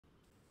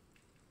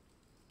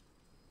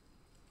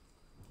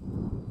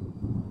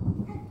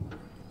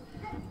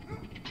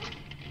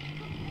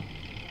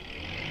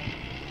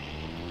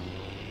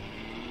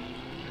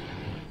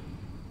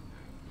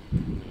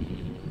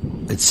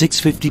At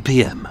 6:50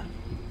 p.m,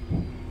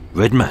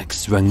 Red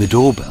Max rang the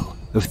doorbell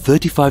of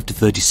 35 to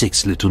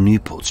 36 Little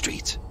Newport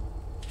Street.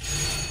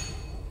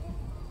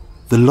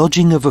 The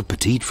lodging of a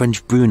petite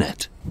French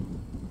brunette,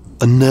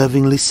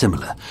 unnervingly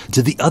similar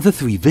to the other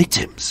three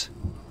victims,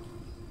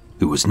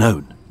 who was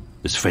known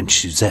as French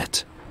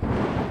Suzette.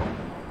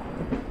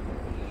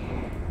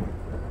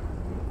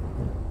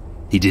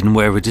 He didn't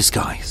wear a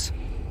disguise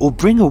or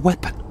bring a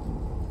weapon,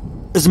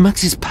 as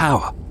Max's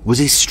power was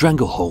his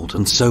stranglehold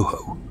on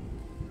Soho.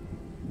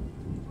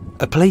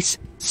 A place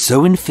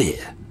so in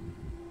fear,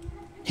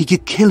 he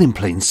could kill in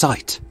plain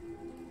sight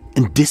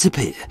and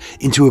disappear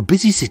into a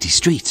busy city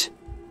street,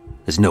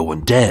 as no one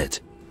dared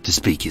to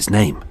speak his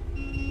name.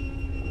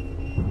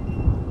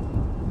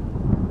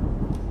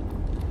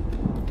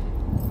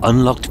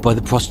 Unlocked by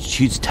the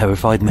prostitute's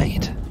terrified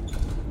maid,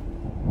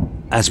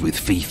 as with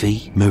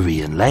Fifi, Marie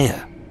and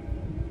Leia,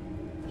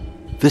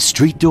 the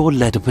street door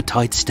led up a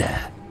tight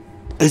stair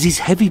as his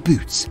heavy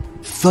boots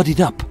thudded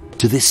up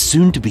to this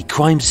soon-to-be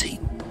crime scene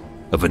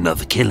of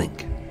another killing.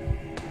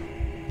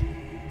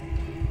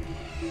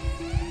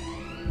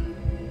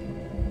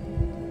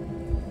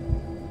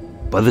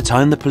 By the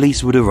time the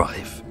police would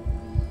arrive,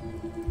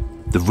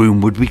 the room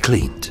would be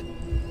cleaned,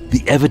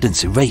 the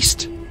evidence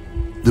erased,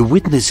 the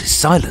witnesses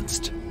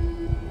silenced,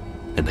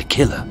 and the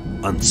killer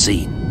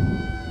unseen.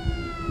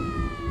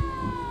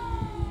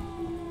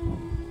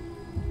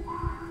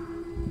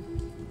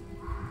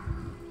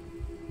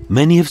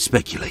 Many have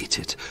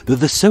speculated that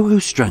the Soho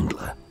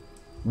Strangler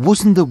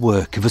wasn't the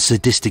work of a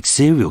sadistic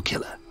serial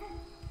killer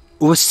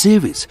or a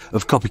series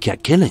of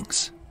copycat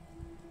killings,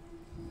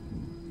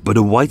 but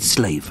a white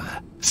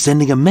slaver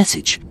sending a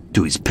message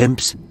to his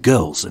pimps,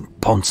 girls and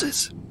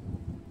ponces.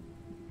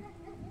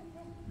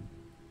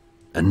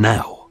 And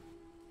now,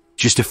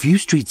 just a few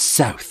streets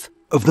south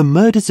of the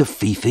murders of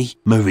Fifi,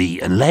 Marie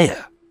and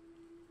Leia,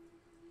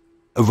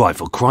 a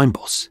rival crime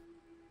boss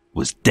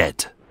was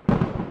dead.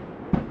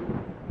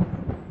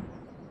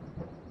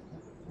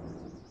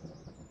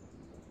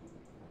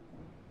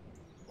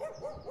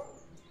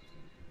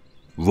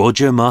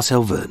 Roger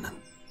Marcel Vernon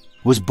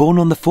was born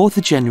on the 4th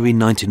of January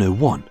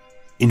 1901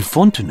 in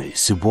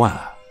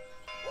Fontenay-sous-Bois,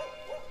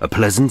 a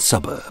pleasant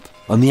suburb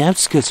on the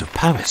outskirts of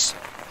Paris.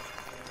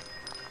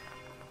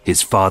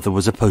 His father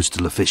was a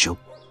postal official,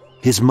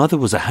 his mother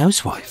was a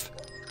housewife,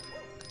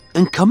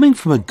 and coming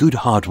from a good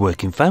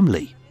hard-working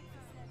family,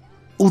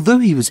 although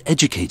he was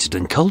educated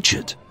and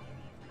cultured,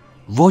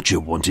 Roger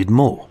wanted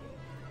more.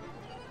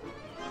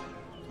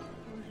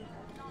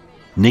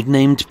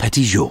 Nicknamed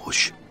Petit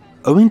Georges,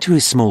 owing to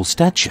his small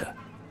stature,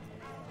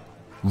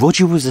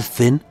 Roger was a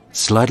thin,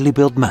 slightly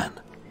built man,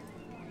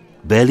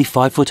 barely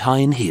 5 foot high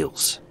in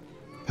heels,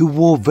 who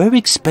wore very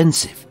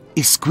expensive,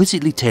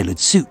 exquisitely tailored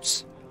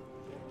suits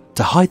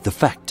to hide the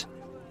fact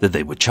that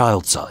they were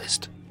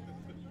child-sized.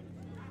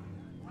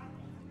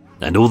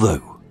 And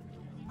although,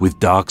 with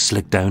dark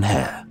slicked down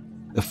hair,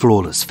 a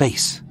flawless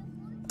face,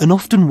 and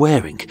often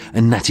wearing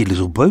a natty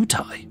little bow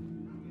tie,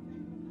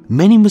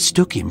 many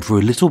mistook him for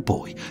a little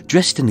boy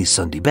dressed in his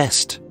Sunday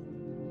best,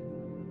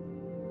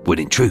 when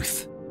in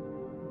truth,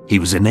 he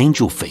was an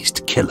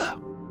angel-faced killer.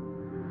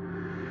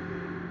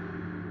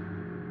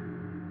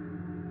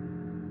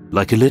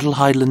 Like a little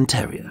Highland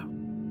terrier,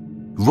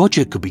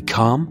 Roger could be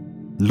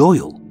calm,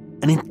 loyal,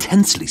 and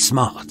intensely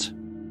smart.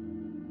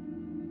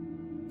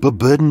 But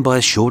burdened by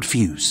a short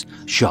fuse,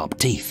 sharp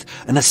teeth,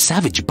 and a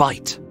savage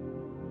bite,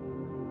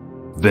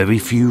 very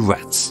few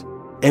rats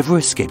ever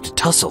escaped a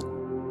tussle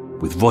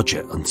with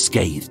Roger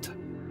unscathed.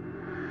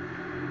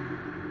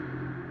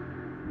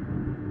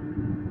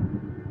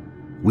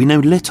 We know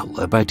little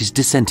about his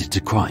descent into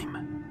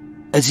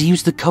crime, as he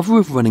used the cover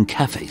of running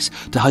cafes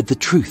to hide the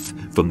truth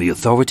from the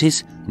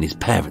authorities and his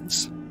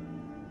parents.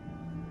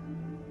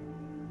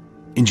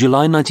 In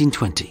July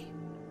 1920,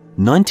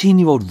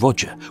 19-year-old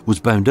Roger was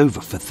bound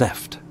over for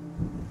theft.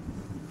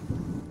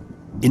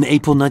 In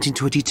April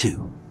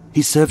 1922,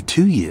 he served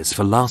 2 years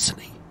for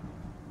larceny,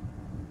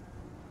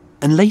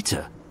 and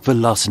later for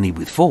larceny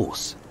with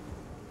force.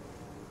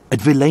 At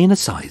Villain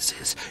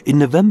Assizes in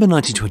November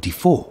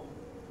 1924,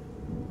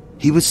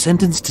 he was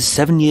sentenced to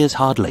 7 years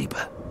hard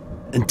labour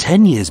and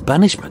 10 years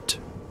banishment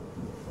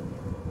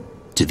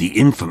to the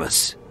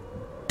infamous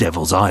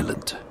Devil's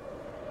Island.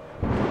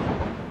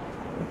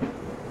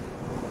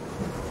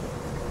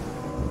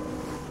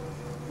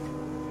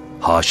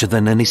 Harsher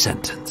than any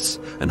sentence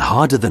and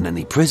harder than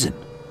any prison,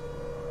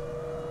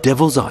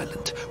 Devil's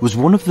Island was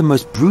one of the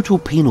most brutal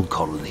penal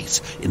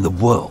colonies in the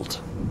world.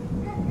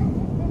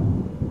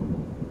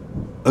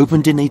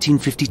 Opened in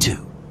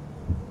 1852,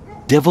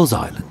 Devil's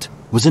Island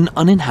was an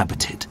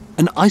uninhabited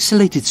and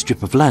isolated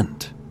strip of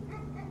land,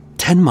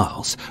 10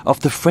 miles off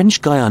the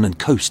French Guianan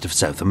coast of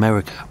South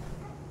America.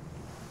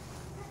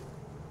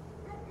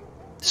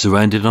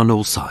 Surrounded on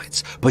all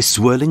sides by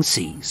swirling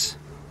seas,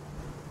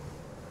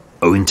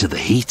 owing to the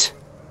heat,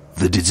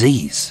 the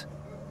disease,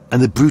 and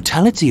the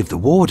brutality of the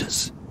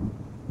warders,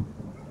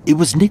 it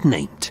was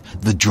nicknamed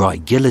the Dry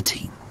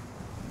Guillotine.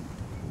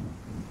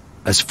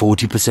 As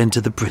 40%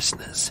 of the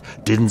prisoners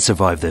didn't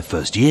survive their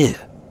first year,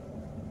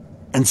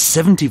 and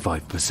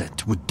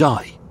 75% would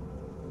die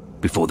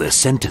before their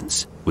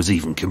sentence was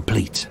even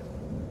complete.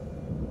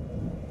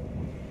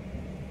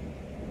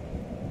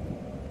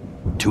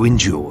 To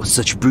endure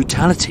such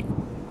brutality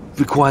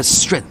requires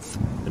strength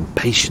and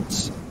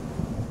patience.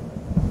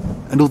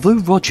 And although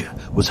Roger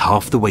was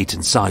half the weight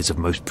and size of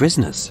most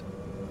prisoners,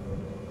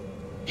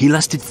 he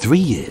lasted 3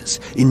 years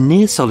in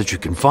near solitary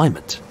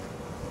confinement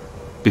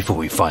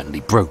before he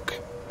finally broke.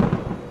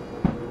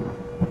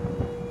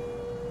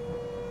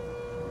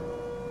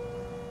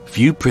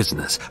 Few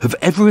prisoners have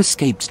ever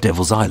escaped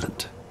Devil's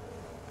Island,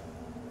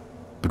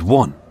 but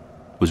one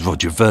was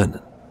Roger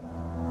Vernon.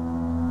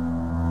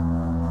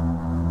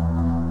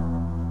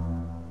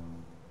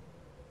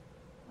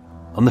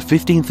 On the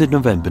 15th of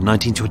November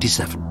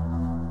 1927,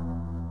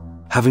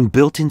 having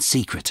built in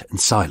secret and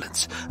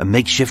silence a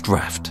makeshift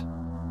raft,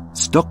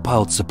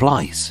 stockpiled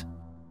supplies,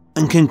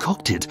 and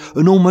concocted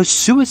an almost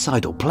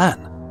suicidal plan,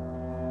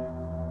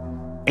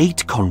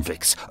 8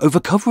 convicts, over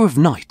cover of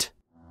night,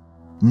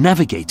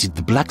 navigated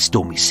the black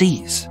stormy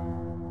seas,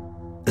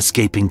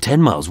 escaping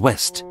 10 miles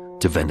west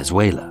to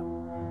Venezuela.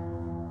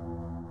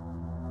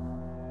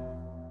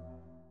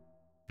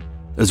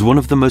 As one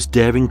of the most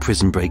daring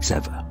prison breaks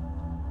ever,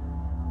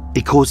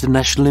 it caused a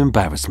national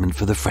embarrassment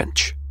for the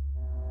French.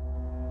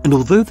 And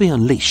although they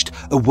unleashed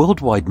a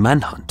worldwide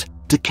manhunt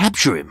to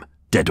capture him,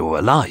 dead or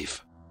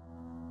alive,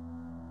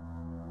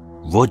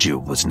 Roger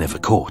was never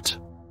caught.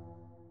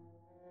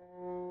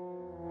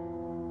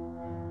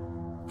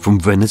 From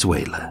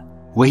Venezuela,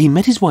 where he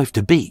met his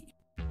wife-to-be,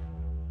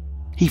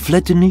 he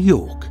fled to New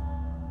York,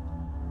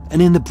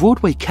 and in the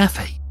Broadway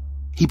cafe,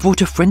 he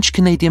brought a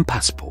French-Canadian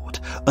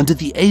passport under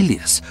the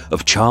alias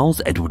of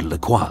Charles Edward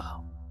Lacroix.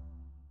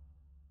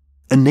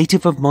 A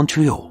native of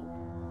Montreal,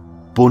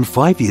 born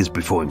 5 years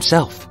before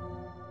himself,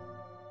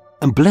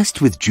 and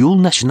blessed with dual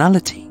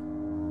nationality,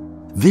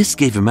 this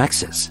gave him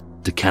access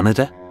to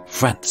Canada,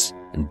 France,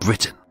 and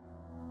Britain.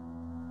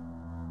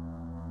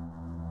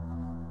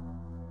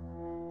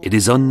 It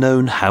is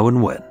unknown how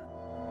and when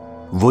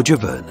Roger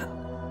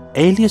Vernon,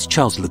 alias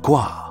Charles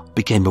Lacroix,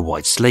 became a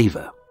white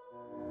slaver.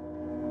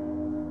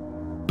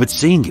 But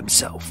seeing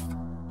himself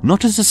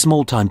not as a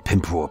small-time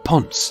pimp or a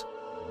ponce,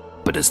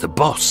 but as the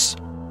boss,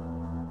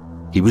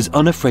 he was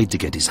unafraid to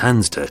get his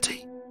hands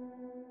dirty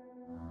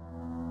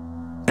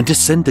and to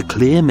send a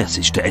clear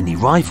message to any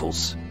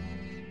rivals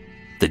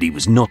that he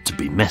was not to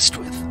be messed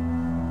with.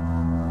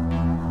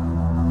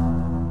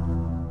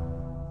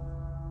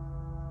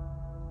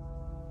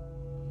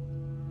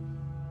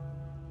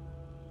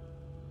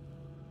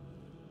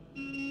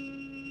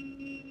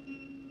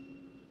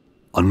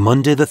 On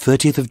Monday the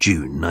 30th of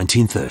June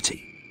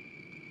 1930,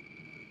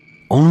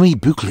 Henri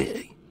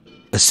Bouclier,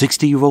 a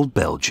 60-year-old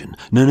Belgian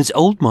known as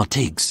Old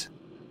Martigues,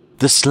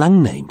 the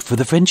slang name for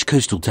the French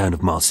coastal town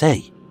of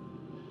Marseille,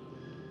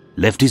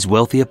 left his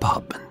wealthy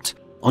apartment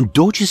on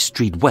Dorches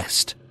Street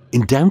West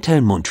in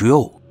downtown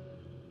Montreal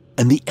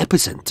and the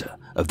epicenter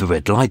of the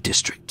red light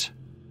district.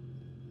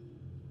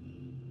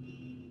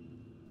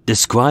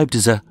 Described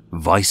as a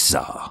vice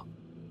czar,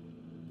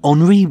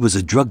 Henri was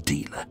a drug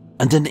dealer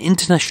and an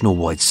international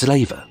white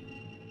slaver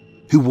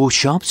who wore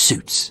sharp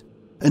suits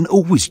and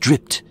always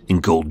dripped in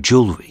gold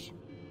jewelry.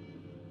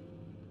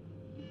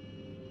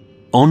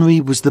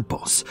 Henri was the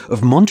boss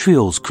of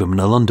Montreal's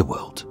criminal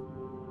underworld.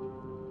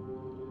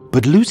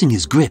 But losing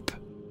his grip,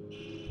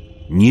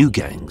 new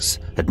gangs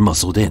had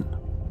muscled in.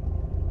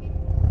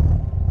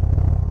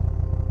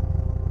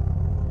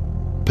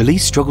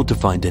 Police struggled to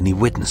find any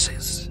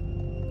witnesses,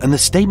 and the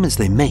statements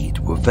they made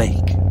were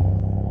vague.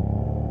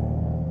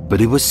 But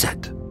it was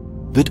said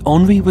that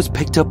Henri was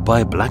picked up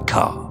by a black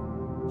car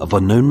of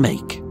unknown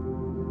make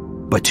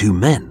by 2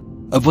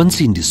 men of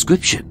unseen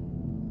description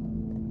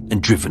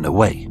and driven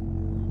away.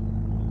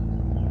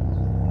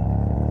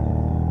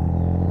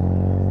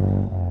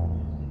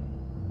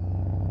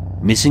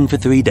 Missing for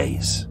 3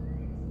 days,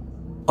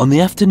 on the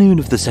afternoon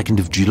of the 2nd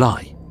of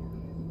July,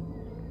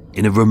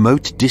 in a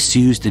remote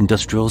disused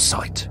industrial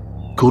site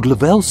called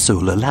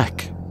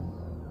Lavelle-sur-le-Lac,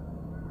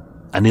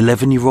 an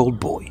 11-year-old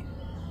boy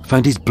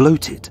found his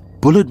bloated,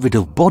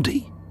 bullet-riddled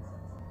body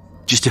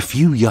just a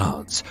few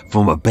yards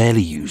from a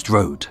barely used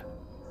road.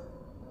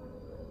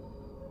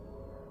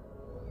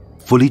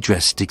 Fully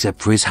dressed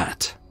except for his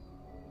hat,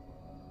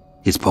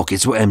 his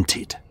pockets were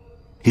emptied,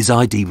 his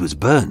ID was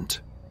burned,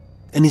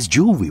 and his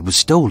jewelry was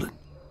stolen,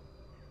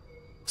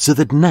 so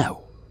that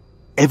now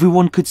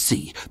everyone could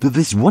see that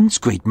this once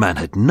great man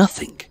had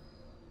nothing,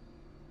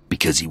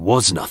 because he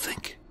was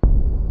nothing.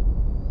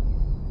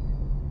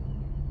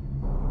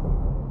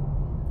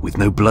 With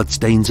no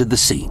bloodstains at the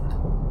scene,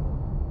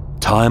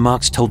 tire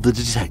marks told the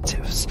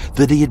detectives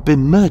that he had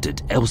been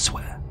murdered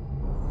elsewhere,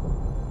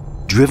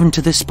 driven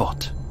to this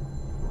spot,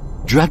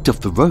 dragged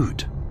off the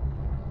road,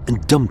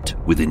 and dumped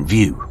within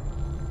view.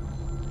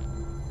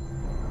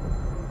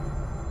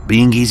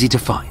 Being easy to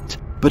find,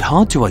 but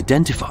hard to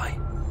identify,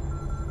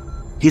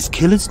 his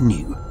killers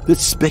knew that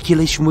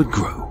speculation would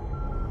grow,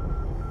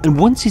 and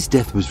once his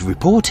death was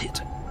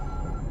reported,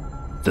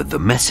 that the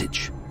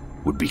message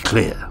would be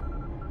clear.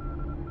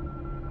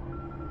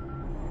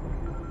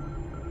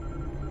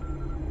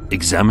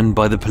 Examined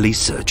by the police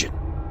surgeon,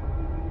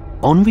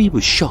 Henri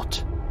was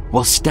shot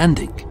while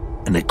standing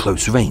and at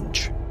close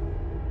range,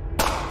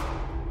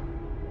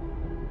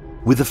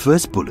 with the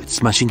first bullet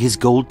smashing his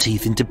gold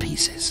teeth into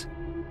pieces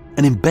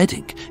and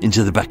embedding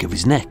into the back of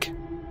his neck,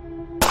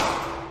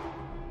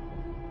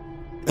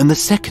 and the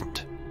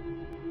second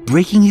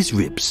breaking his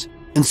ribs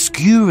and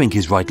skewering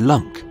his right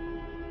lung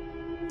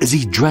as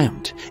he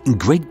drowned in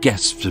great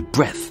gasps of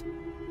breath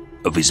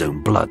of his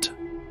own blood.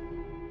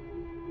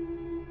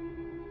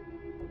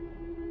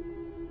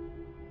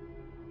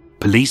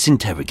 Police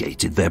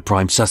interrogated their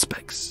prime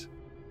suspects,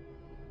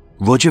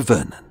 Roger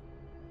Vernon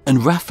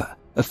and Rafa,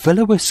 a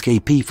fellow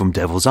escapee from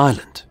Devil's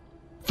Island,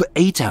 for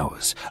 8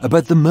 hours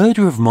about the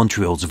murder of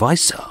Montreal's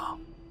vice czar.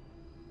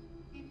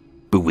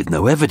 But with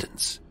no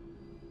evidence,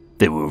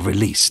 they were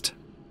released.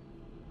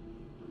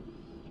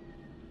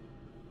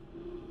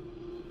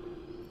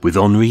 With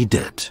Henri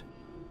dead,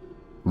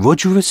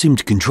 Roger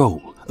assumed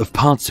control of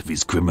parts of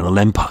his criminal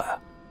empire.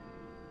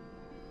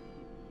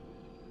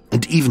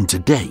 And even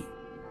today,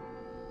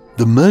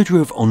 the murder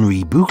of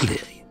Henri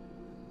Bouclier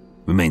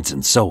remains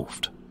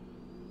unsolved.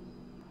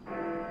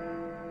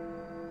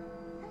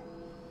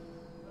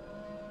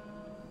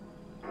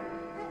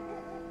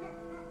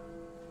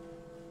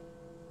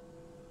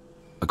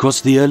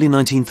 Across the early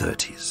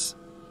 1930s,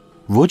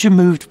 Roger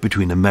moved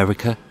between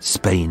America,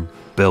 Spain,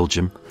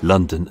 Belgium,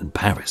 London and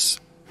Paris,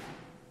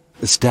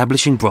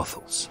 establishing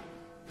brothels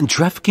and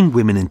trafficking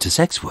women into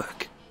sex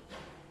work,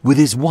 with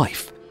his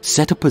wife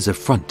set up as a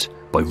front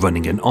by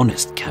running an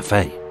honest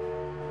cafe.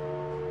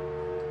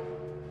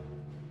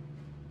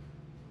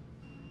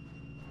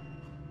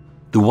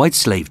 The white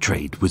slave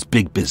trade was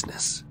big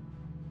business.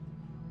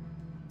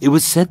 It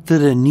was said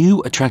that a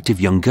new attractive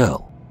young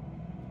girl,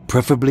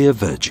 preferably a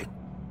virgin,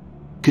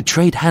 could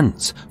trade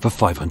hands for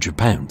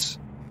 £500.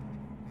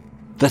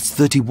 That's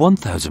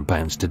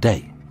 £31,000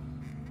 today.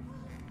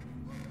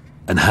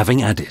 And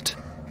having added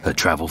her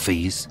travel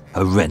fees,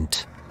 her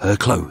rent, her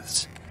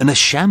clothes, and a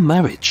sham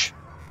marriage,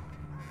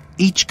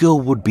 each girl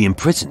would be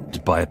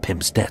imprisoned by a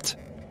pimp's debt.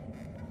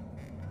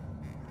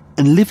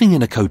 And living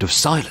in a code of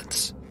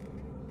silence,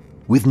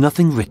 with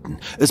nothing written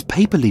as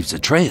paper leaves a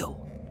trail.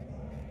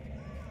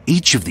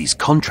 Each of these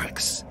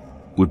contracts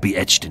would be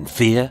etched in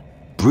fear,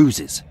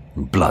 bruises,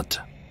 and blood.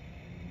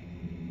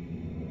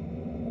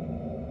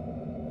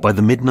 By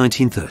the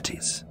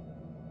mid-1930s,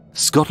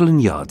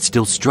 Scotland Yard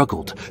still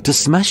struggled to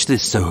smash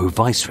this Soho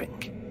vice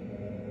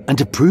ring and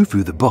to prove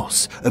who the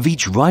boss of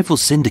each rival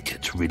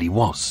syndicate really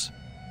was.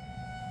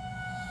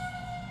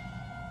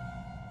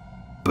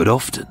 But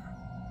often,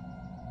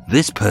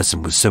 this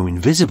person was so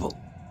invisible,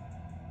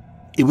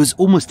 it was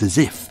almost as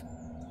if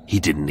he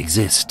didn't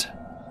exist.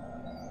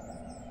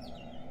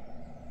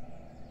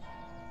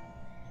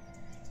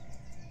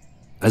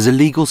 As a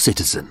legal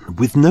citizen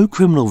with no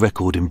criminal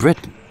record in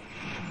Britain,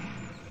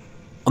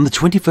 on the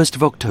 21st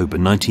of October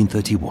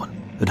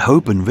 1931 at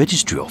Holborn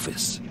Registry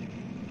Office,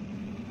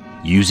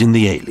 using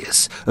the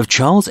alias of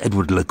Charles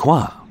Edward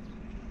Lacroix,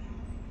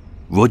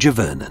 Roger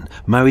Vernon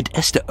married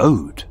Esther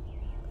Ode,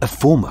 a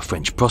former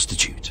French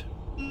prostitute.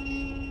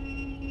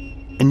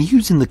 And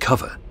using the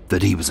cover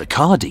that he was a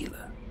car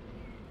dealer,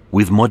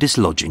 with modest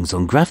lodgings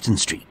on Grafton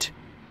Street,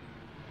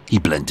 he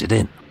blended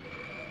in.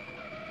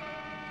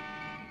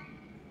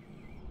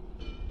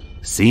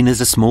 Seen as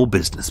a small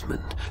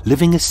businessman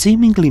living a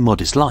seemingly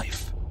modest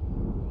life,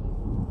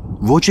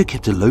 Roger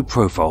kept a low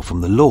profile from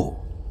the law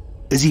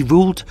as he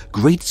ruled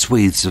great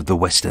swathes of the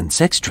West End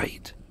sex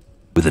trade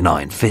with an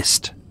iron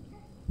fist,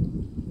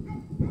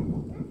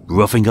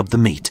 roughing up the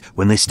meat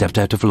when they stepped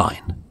out of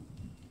line,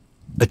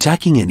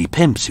 attacking any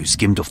pimps who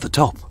skimmed off the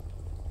top,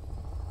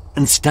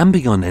 and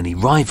stamping on any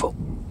rival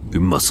who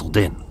muscled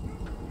in.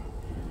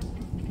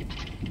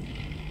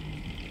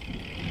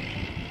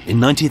 In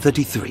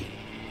 1933,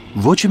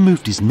 Roger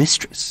moved his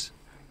mistress,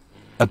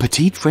 a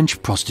petite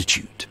French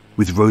prostitute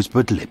with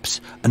rosebud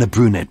lips and a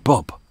brunette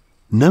bob,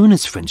 known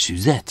as French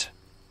Suzette,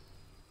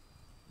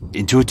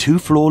 into a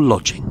 2-floor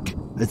lodging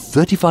at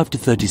 35 to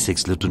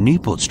 36 Little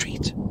Newport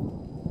Street,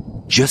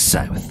 just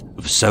south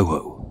of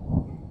Soho,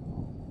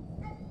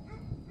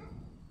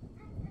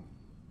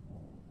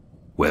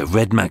 where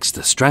Red Max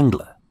the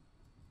Strangler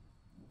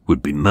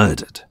would be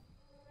murdered.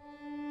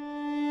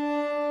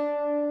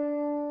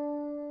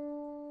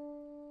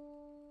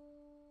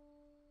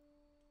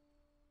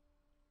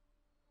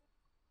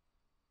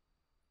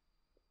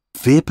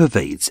 Fear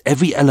pervades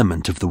every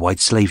element of the white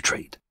slave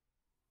trade,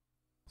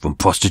 from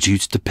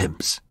prostitutes to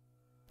pimps,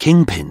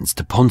 kingpins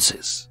to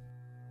ponces,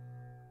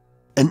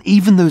 and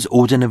even those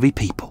ordinary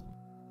people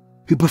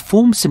who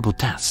perform simple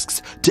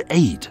tasks to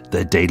aid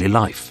their daily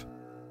life.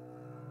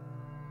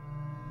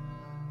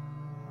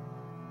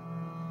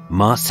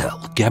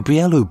 Marcel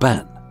Gabriel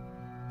Aubin,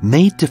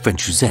 maid to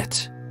French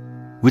Suzette,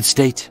 would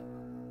state,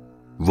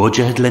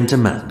 Roger had lent a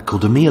man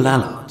called Emile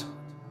Allard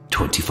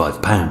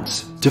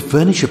 £25 to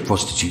furnish a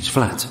prostitute's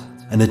flat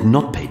and had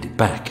not paid it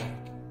back.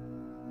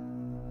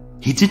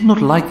 He did not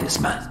like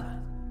this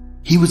man.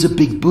 He was a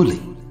big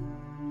bully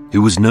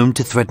who was known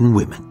to threaten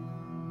women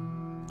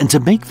and to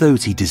make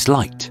those he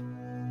disliked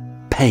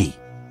repay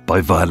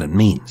by violent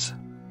means.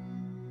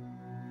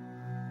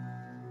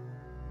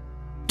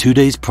 2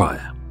 days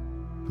prior,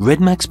 Red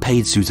Max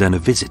paid Suzanne a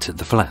visit at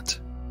the flat,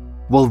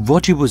 while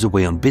Roger was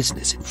away on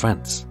business in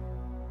France.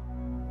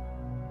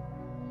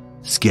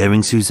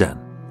 Scaring Suzanne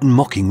and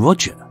mocking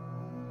Roger.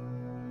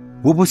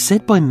 What was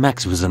said by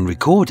Max was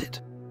unrecorded,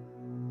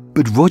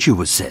 but Roger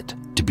was said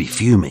to be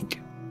fuming.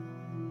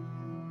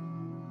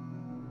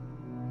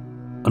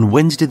 On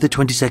Wednesday the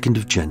 22nd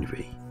of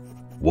January,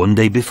 one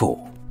day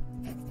before,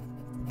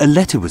 a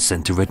letter was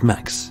sent to Red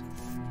Max.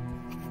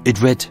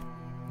 It read,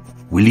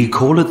 "Will you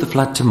call at the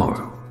flat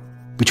tomorrow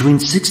between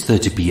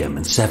 6:30 p.m.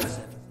 and 7,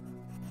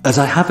 as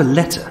I have a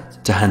letter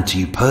to hand to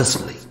you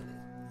personally."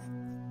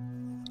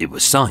 It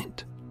was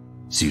signed,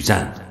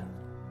 Suzanne.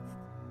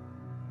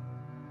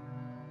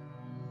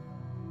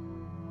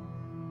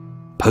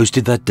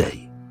 Posted that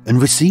day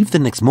and received the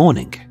next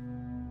morning.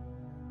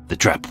 The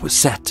trap was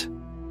set.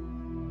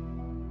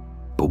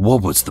 But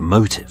what was the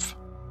motive?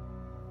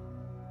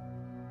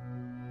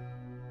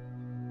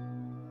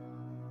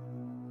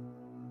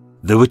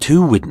 There were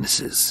 2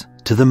 witnesses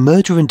to the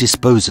murder and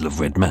disposal of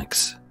Red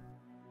Max,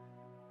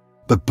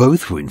 but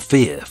both were in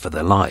fear for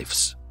their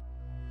lives.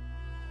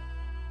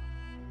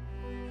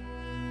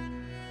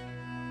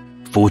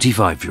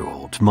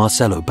 45-year-old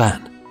Marcel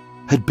Aubin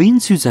had been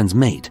Suzanne's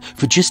maid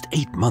for just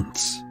 8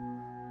 months.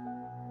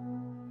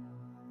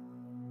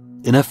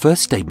 In her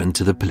first statement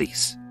to the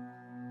police,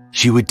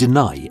 she would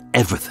deny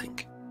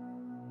everything,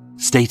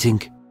 stating,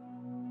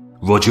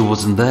 "Roger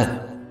wasn't there.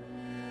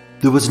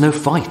 There was no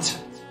fight.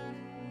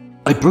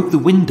 I broke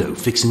the window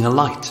fixing a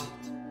light,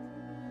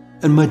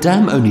 and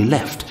Madame only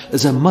left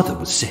as her mother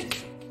was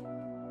sick."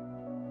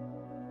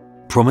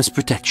 Promised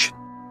protection,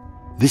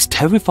 this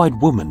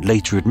terrified woman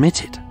later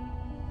admitted,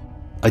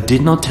 "I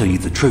did not tell you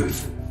the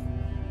truth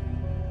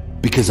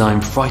because I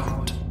am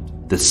frightened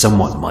that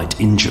someone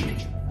might injure me."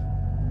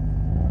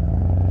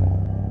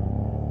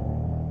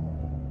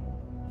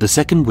 The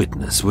second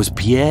witness was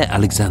Pierre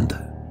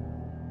Alexander,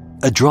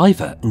 a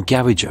driver and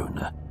garage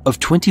owner of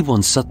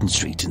 21 Sutton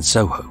Street in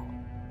Soho,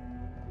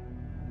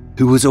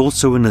 who was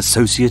also an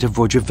associate of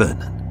Roger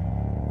Vernon,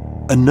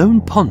 a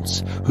known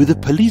ponce who the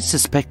police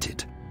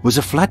suspected was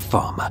a flat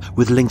farmer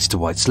with links to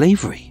white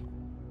slavery,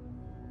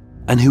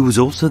 and who was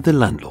also the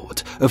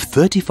landlord of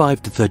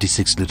 35 to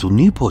 36 Little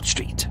Newport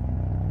Street,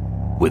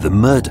 where the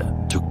murder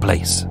took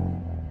place.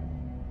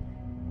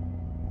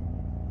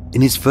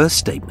 In his first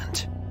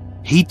statement,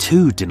 he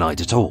too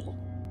denied it all,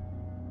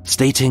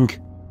 stating,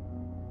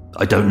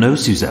 "I don't know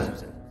Suzanne.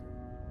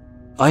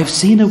 I have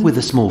seen her with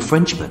a small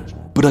Frenchman,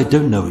 but I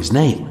don't know his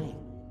name.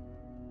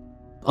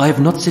 I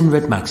have not seen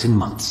Red Max in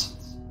months,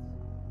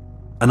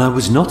 and I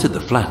was not at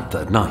the flat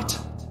that night."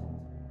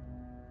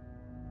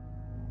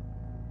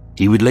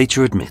 He would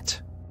later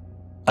admit,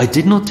 "I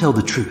did not tell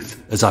the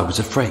truth as I was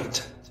afraid.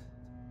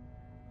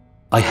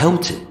 I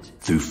helped him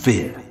through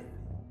fear,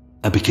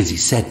 and because he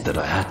said that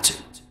I had to."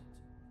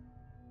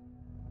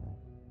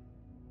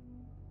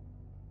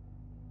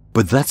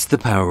 But that's the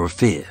power of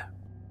fear.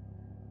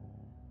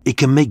 It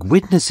can make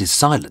witnesses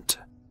silent,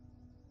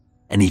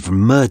 and even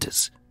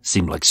murders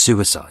seem like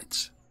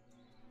suicides.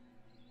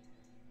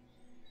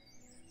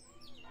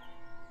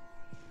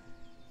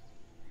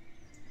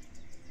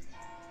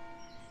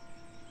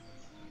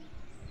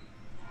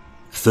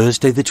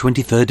 Thursday the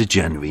 23rd of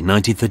January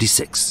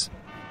 1936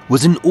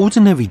 was an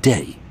ordinary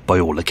day by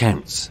all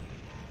accounts.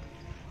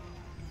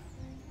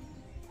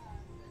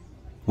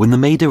 When the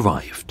maid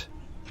arrived,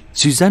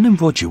 Suzanne and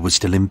Roger were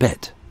still in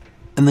bed,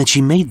 and then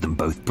she made them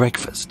both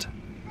breakfast.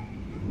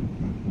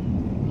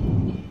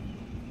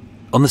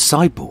 On the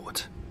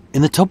sideboard,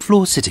 in the top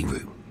floor sitting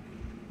room,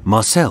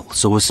 Marcel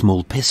saw a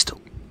small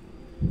pistol,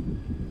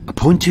 a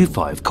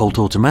 .25 Colt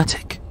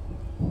automatic,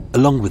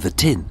 along with a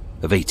tin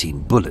of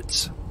 18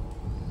 bullets.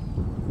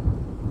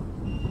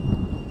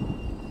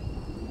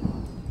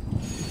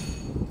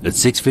 At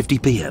 6:50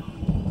 p.m,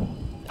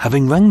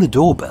 having rang the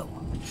doorbell,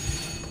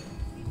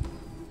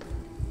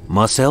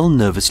 Marcel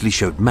nervously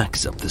showed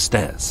Max up the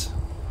stairs.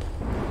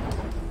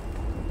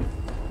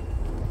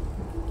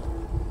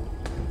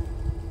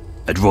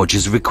 At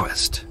Roger's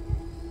request,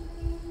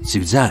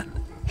 Suzanne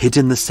hid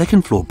in the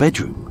second-floor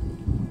bedroom,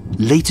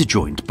 later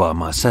joined by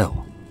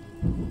Marcel.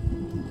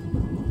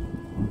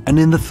 And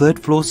in the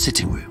third-floor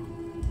sitting room,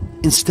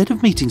 instead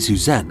of meeting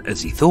Suzanne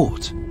as he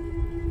thought,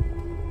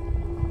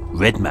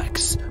 Red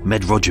Max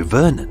met Roger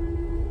Vernon,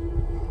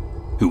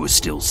 who was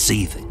still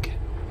seething.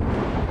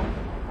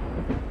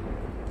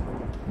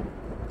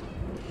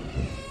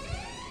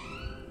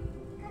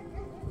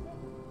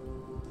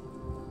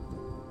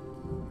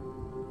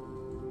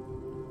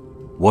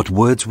 What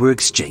words were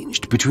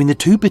exchanged between the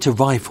 2 bitter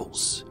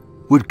rivals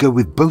would go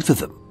with both of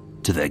them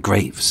to their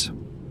graves.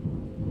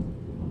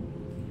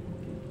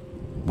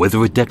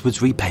 Whether a debt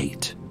was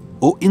repaid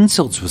or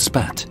insults were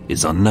spat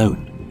is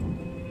unknown.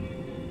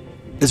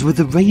 As with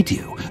the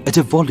radio at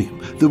a volume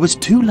that was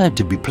too loud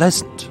to be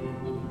pleasant,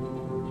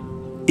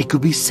 it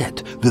could be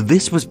said that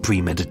this was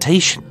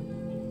premeditation,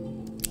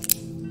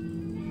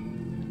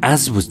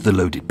 as was the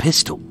loaded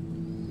pistol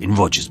in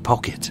Roger's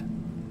pocket.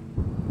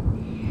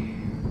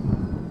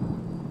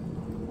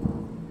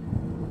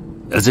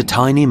 As a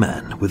tiny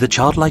man with a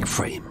childlike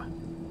frame,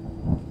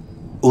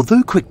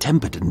 although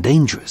quick-tempered and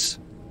dangerous,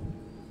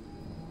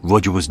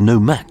 Roger was no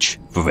match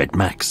for Red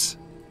Max.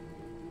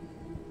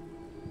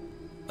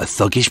 A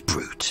thuggish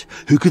brute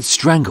who could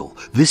strangle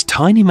this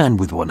tiny man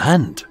with one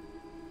hand.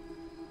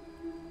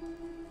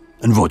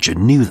 And Roger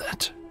knew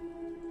that.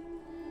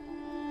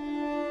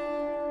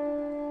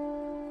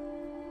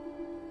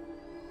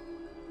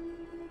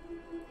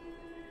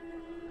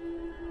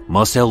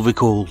 Marcel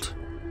recalled,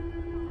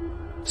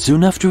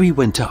 "Soon after he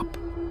went up,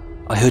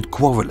 I heard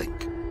quarrelling,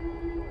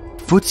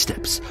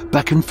 footsteps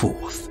back and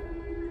forth,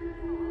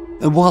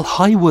 and while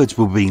high words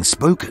were being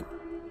spoken,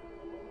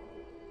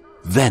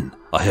 then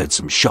I heard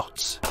some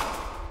shots.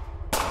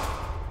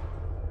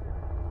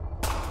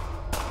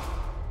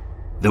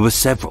 There were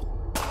several.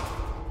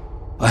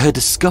 I heard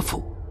a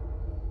scuffle,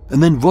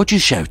 and then Roger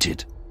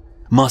shouted,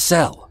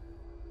 'Marcel,'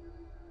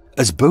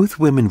 as both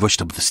women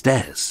rushed up the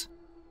stairs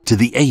to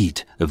the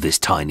aid of this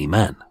tiny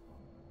man.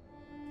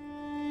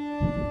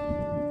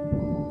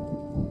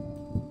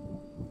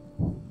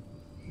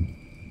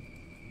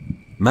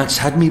 Max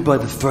had me by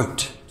the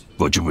throat,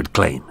 Roger would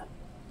claim.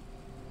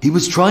 He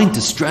was trying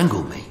to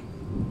strangle me.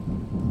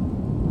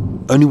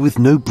 Only with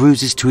no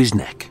bruises to his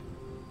neck.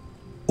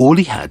 All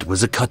he had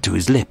was a cut to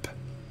his lip,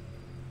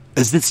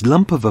 as this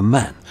lump of a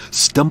man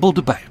stumbled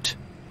about,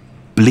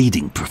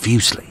 bleeding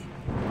profusely.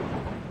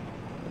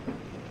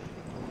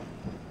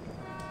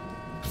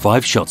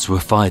 5 shots were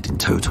fired in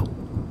total.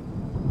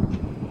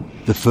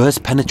 The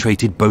first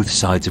penetrated both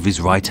sides of his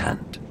right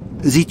hand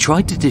as he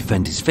tried to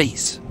defend his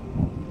face.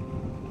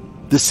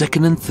 The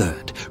second and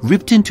third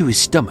ripped into his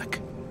stomach,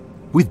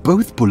 with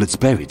both bullets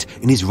buried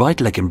in his right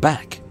leg and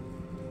back.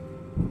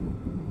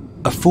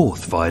 A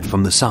fourth fired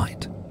from the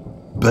side,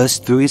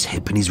 burst through his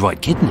hip and his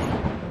right kidney,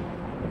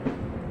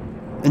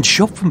 and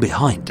shot from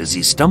behind as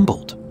he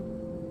stumbled.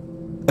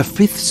 A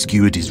fifth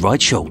skewered his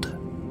right shoulder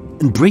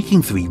and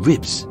breaking 3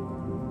 ribs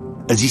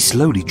as he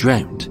slowly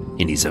drowned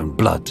in his own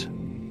blood.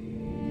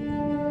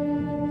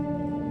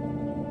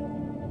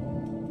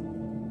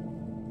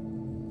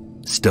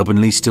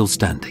 Stubbornly still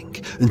standing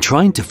and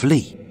trying to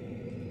flee,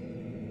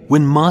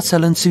 when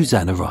Marcel and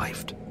Suzanne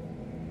arrived,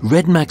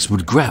 Red Max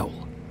would growl,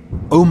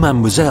 "Oh,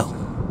 mademoiselle,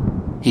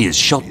 he has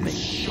shot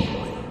me,"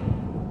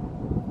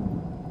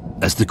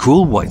 as the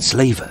cruel white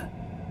slaver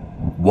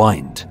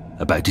whined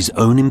about his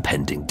own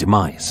impending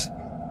demise.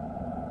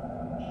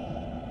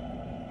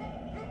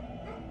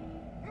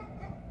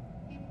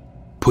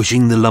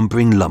 Pushing the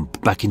lumbering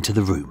lump back into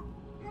the room.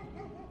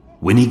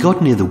 When he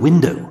got near the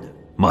window,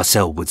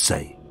 Marcel would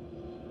say,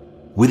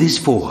 with his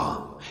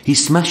forearm, he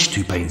smashed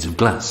 2 panes of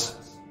glass.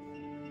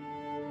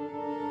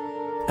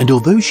 And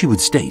although she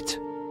would state,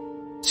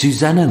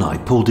 Suzanne and I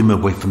pulled him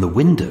away from the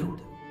window,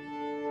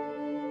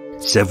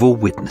 several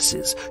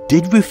witnesses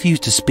did refuse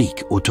to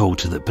speak or talk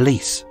to the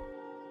police.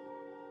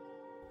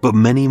 But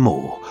many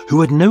more,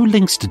 who had no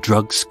links to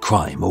drugs,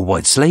 crime or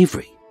white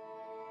slavery,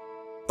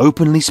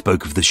 openly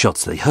spoke of the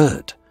shots they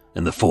heard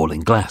and the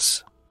falling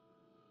glass.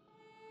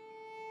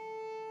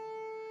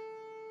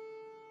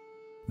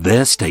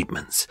 Their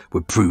statements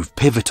would prove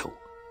pivotal.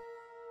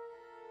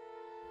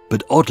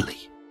 But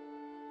oddly,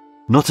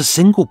 not a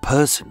single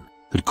person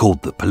had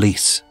called the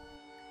police.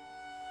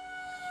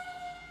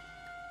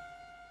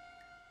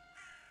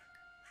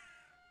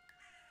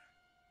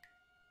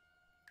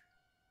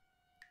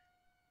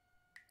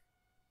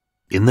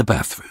 In the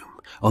bathroom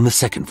on the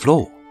 2nd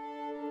floor,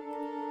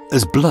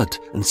 as blood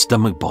and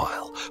stomach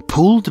bile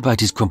pooled about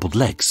his crumpled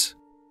legs,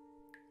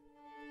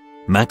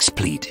 Max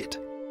pleaded,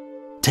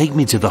 "Take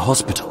me to the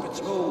hospital,"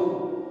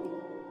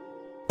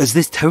 as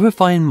this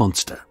terrifying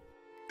monster,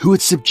 who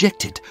had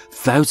subjected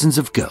thousands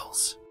of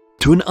girls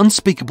to an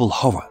unspeakable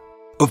horror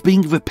of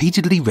being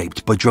repeatedly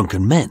raped by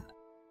drunken men,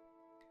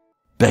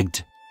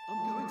 begged,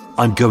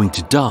 "I'm going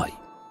to die.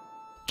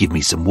 Give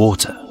me some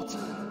water."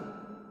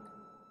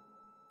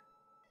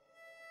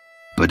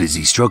 But as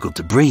he struggled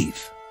to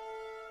breathe,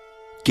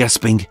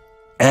 gasping,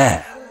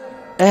 "Air!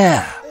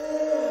 Air!"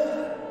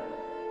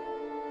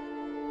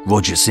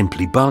 Roger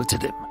simply barked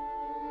at him,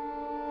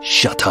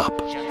 "Shut up."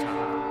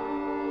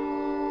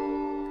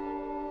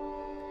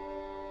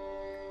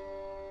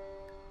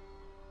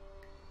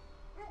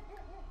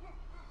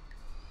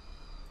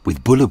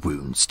 With bullet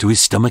wounds to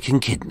his stomach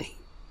and kidney,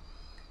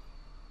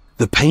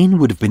 the pain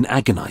would have been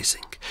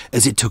agonizing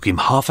as it took him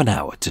half an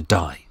hour to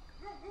die.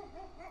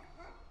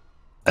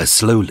 As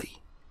slowly,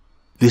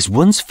 this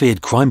once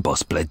feared crime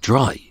boss bled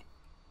dry,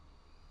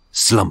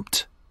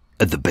 slumped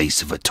at the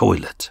base of a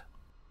toilet.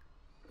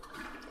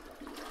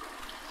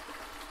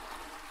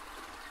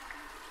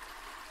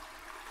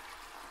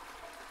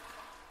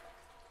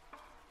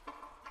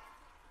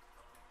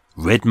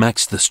 Red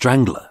Max the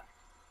Strangler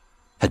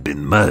had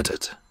been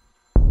murdered.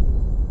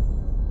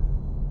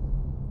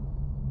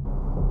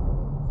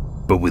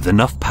 But with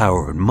enough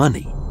power and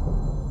money,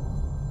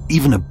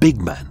 even a big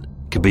man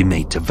can be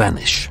made to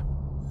vanish.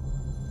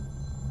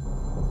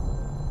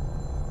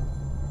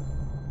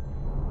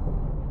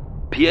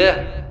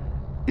 Pierre,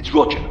 it's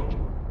Roger.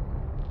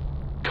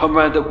 Come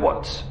round at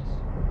once.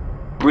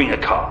 Bring a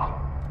car.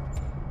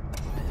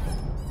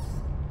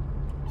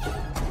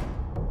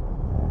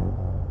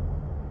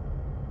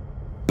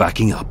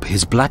 backing up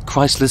his black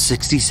Chrysler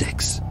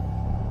 66,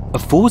 a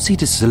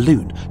four-seater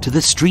saloon, to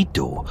the street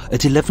door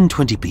at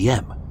 11:20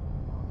 p.m.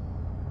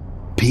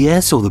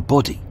 Pierre saw the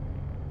body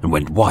and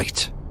went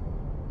white,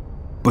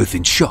 both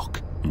in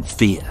shock and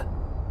fear.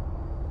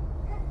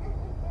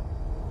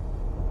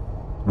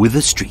 With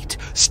the street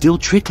still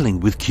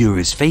trickling with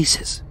curious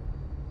faces,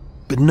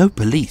 but no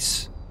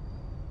police,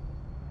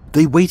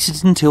 they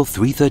waited until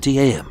 3:30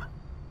 a.m.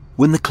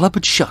 when the club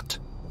had shut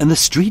and the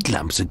street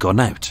lamps had gone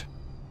out,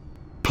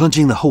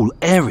 plunging the whole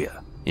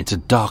area into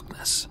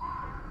darkness.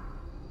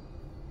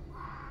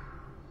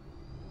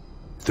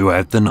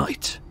 Throughout the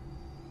night,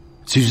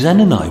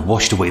 Suzanne and I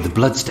washed away the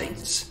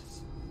bloodstains,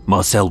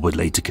 Marcel would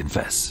later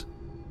confess.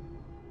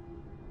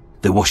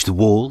 They washed the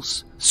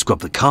walls,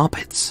 scrubbed the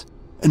carpets,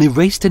 and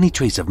erased any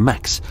trace of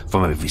Max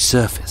from every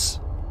surface.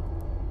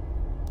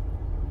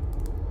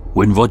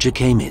 When Roger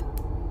came in,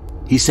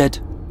 he said,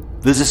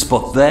 "There's a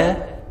spot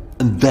there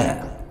and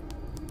there."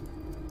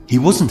 He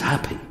wasn't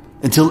happy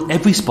until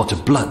every spot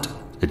of blood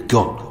had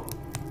gone.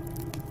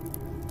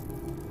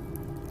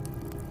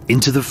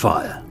 Into the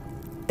fire,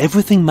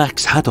 everything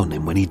Max had on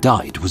him when he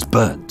died was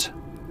burnt.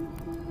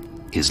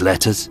 His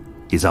letters,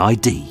 his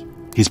ID,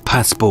 his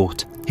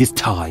passport, his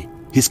tie,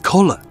 his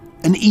collar,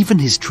 and even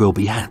his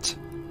trilby hat.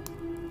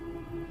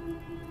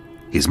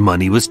 His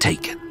money was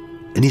taken,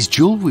 and his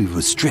jewellery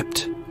was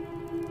stripped,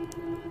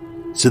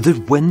 so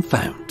that when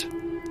found,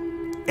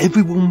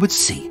 everyone would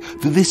see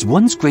that this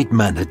once great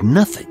man had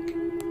nothing,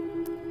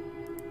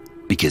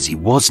 because he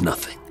was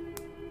nothing.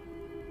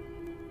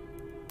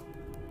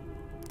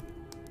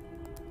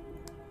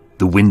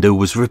 The window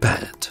was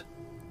repaired,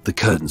 the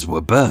curtains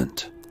were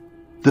burned,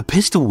 the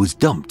pistol was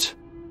dumped,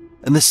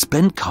 and the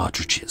spent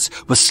cartridges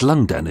were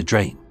slung down a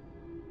drain.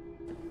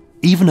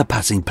 Even a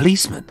passing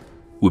policeman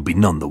would be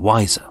none the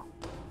wiser.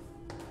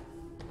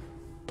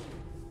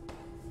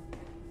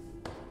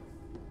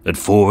 At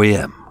 4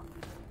 a.m,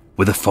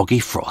 with a foggy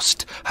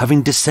frost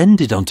having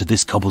descended onto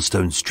this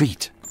cobblestone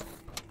street,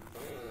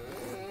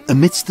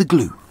 amidst the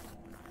gloom,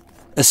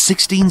 a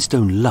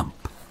 16-stone lump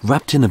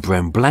wrapped in a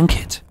brown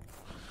blanket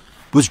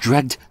was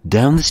dragged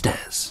down the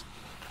stairs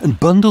and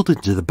bundled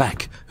into the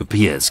back of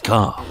Pierre's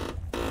car.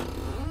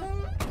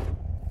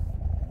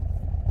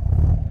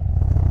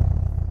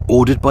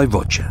 Ordered by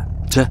Roger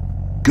to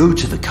go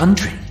to the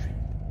country,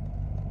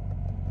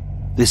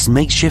 this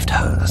makeshift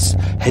hearse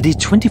headed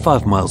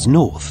 25 miles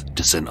north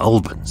to St.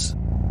 Albans.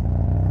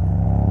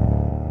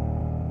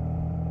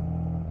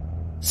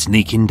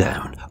 Sneaking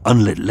down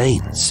unlit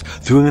lanes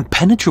through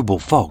impenetrable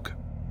fog,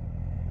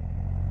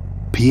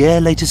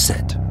 Pierre later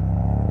said,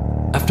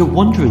 "After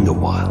wandering a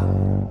while,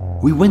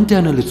 we went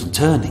down a little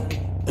turning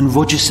and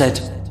Roger said,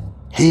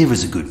 'Here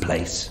is a good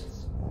place.'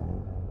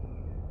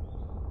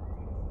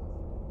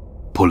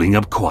 Pulling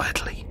up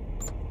quietly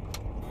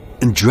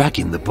and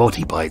dragging the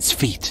body by its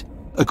feet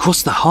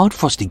across the hard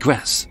frosty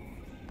grass,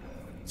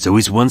 so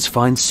his once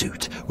fine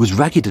suit was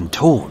ragged and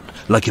torn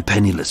like a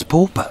penniless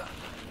pauper.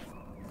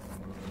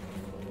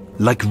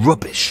 Like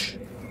rubbish,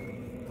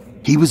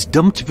 he was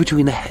dumped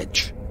between a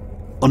hedge,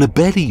 on a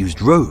barely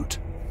used road,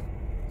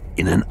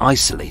 in an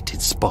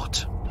isolated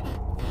spot.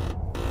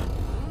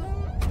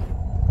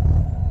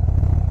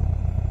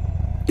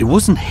 It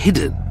wasn't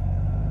hidden,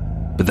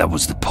 but that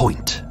was the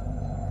point.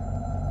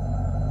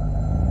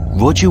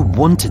 Roger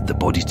wanted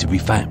the body to be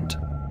found,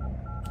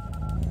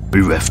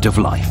 bereft of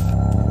life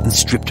and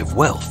stripped of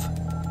wealth.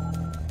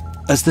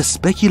 As the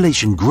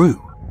speculation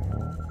grew,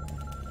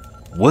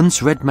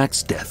 once Red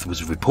Mac's death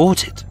was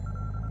reported,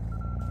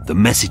 the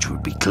message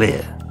would be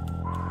clear.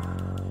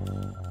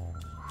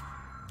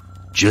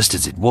 Just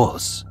as it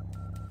was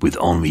with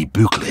Henri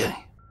Bouclier.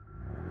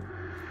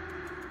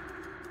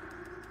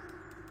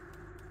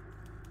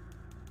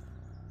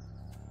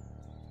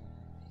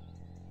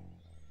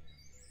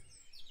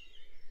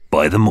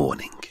 By the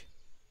morning,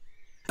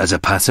 as a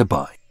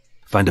passerby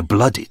found a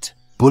bloodied,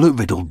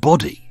 bullet-riddled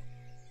body,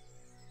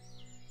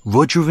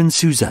 Roger and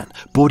Suzanne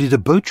boarded a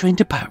boat train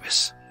to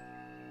Paris.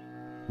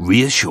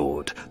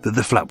 Reassured that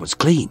the flat was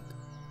clean,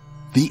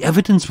 the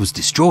evidence was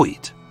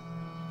destroyed,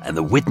 and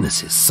the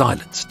witnesses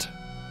silenced.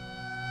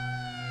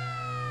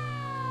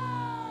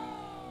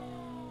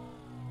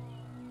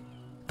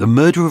 The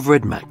murder of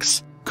Red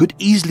Max could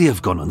easily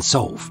have gone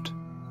unsolved,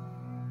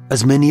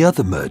 as many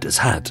other murders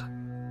had.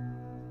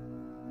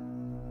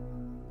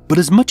 But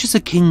as much as a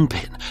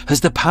kingpin has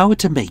the power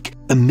to make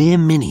a mere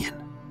minion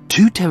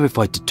too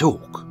terrified to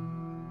talk,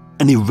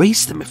 and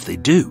erase them if they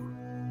do,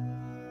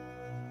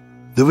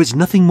 there is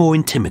nothing more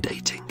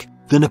intimidating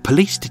than a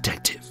police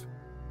detective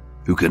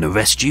who can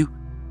arrest you,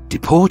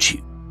 deport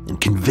you,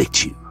 and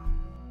convict you.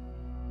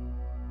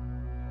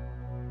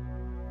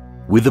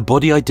 With the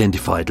body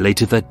identified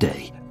later that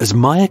day as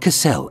Maya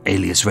Cassell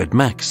alias Red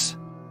Max,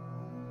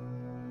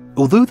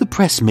 although the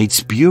press made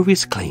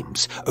spurious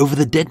claims over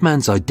the dead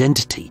man's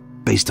identity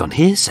based on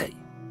hearsay,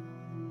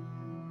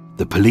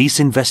 the police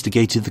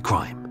investigated the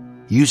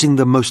crime using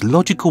the most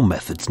logical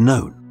methods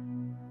known.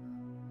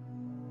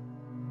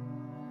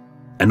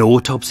 An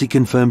autopsy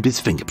confirmed his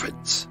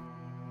fingerprints,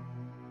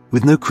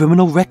 With no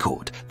criminal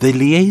record, they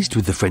liaised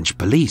with the French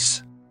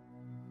police.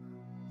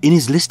 In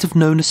his list of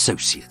known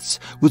associates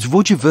was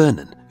Roger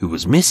Vernon, who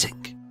was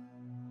missing,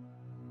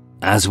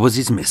 as was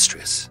his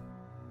mistress,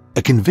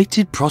 a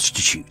convicted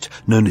prostitute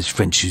known as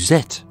French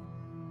Suzette,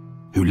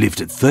 who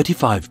lived at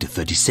 35 to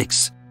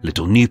 36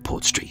 Little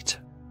Newport Street.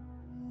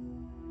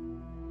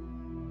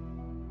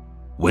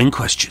 When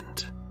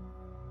questioned,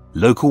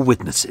 local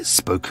witnesses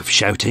spoke of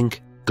shouting,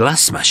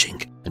 glass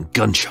smashing, and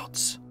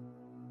gunshots.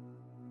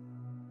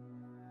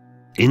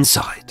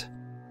 Inside,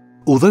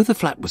 although the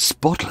flat was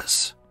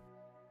spotless,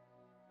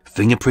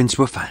 fingerprints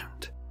were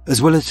found,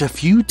 as well as a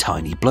few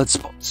tiny blood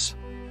spots.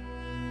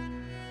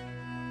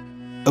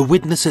 A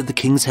witness at the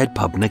King's Head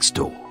pub next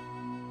door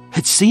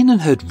had seen and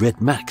heard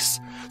Red Max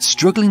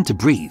struggling to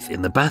breathe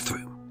in the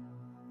bathroom.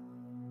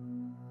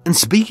 And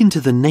speaking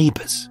to the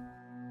neighbours,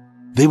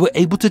 they were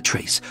able to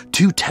trace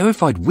two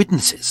terrified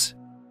witnesses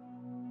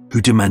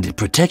who demanded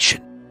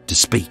protection to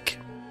speak.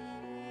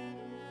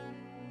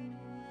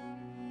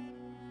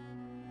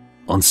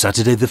 On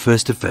Saturday the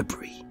 1st of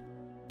February,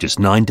 just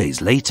 9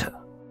 days later,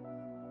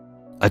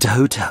 at a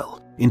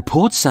hotel in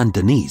Port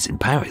Saint-Denis in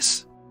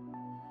Paris,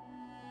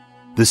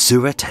 the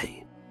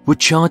Sûreté would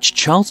charge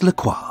Charles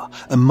Lacroix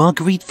and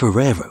Marguerite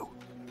Ferrero,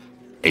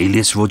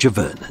 alias Roger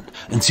Vernon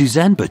and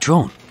Suzanne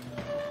Bertrand,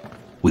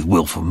 with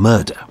willful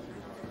murder.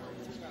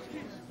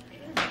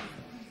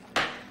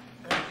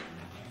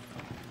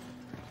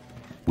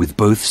 With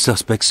both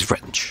suspects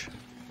French,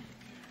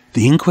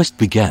 the inquest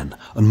began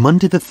on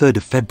Monday the 3rd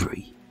of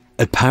February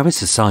at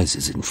Paris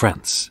Assizes in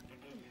France.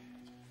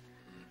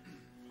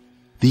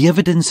 The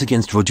evidence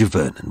against Roger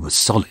Vernon was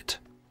solid.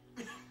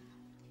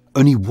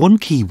 Only one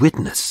key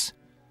witness,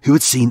 who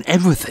had seen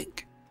everything,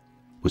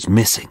 was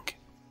missing.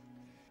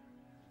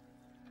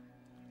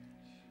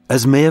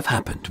 As may have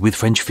happened with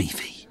French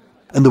Fifi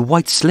and the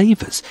white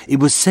slavers it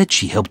was said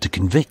she helped to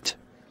convict.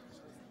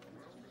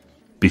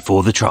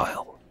 Before the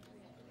trial,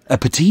 a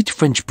petite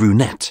French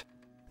brunette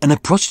and a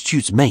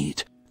prostitute's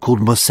maid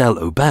called Marcel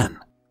Aubin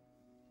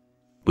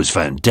was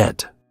found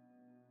dead.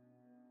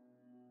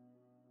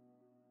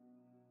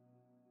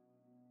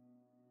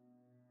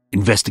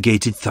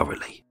 Investigated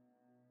thoroughly,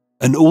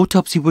 an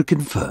autopsy would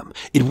confirm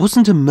it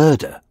wasn't a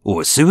murder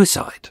or a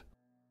suicide,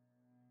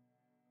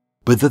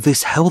 but that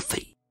this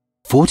healthy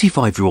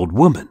 45-year-old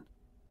woman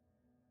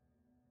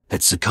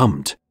had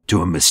succumbed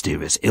to a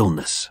mysterious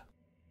illness.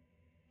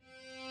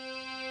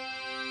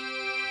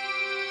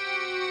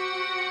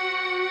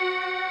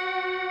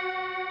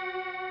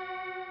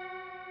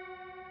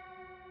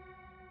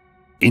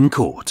 In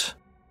court,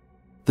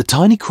 the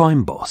tiny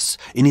crime boss,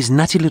 in his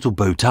natty little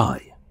bow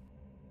tie,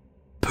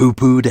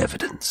 pooh-poohed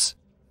evidence,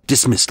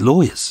 dismissed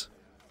lawyers,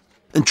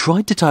 and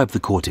tried to tie up the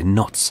court in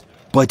knots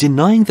by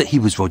denying that he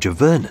was Roger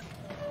Vernon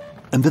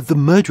and that the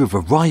murder of a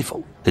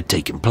rival had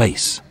taken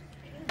place.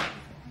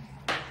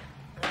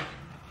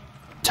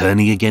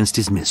 Turning against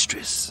his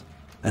mistress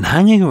and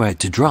hanging her out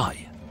to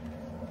dry,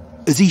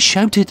 as he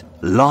shouted,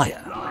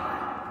 "Liar!"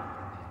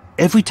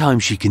 every time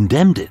she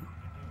condemned him,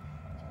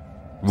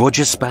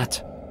 Roger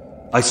spat,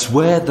 "I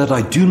swear that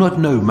I do not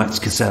know Max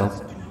Cassel,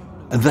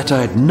 and that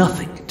I had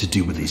nothing to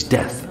do with his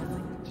death."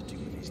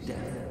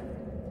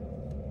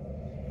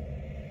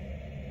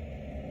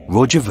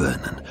 Roger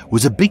Vernon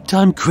was a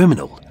big-time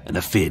criminal and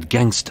a feared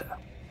gangster.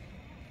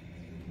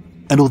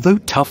 And although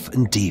tough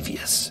and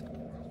devious,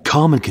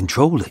 calm and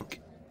controlling,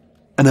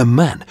 and a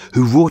man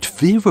who wrought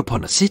fear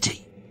upon a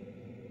city,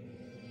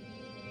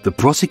 the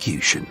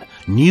prosecution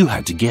knew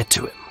how to get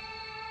to him.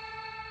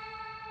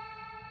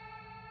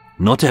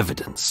 Not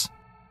evidence,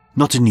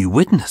 not a new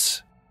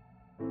witness,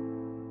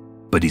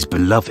 but his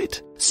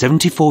beloved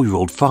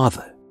 74-year-old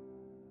father,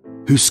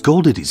 who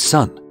scolded his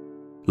son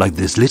like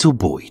this little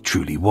boy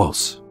truly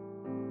was,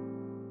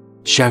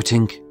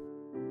 shouting,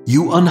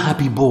 "You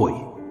unhappy boy,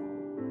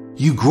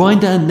 you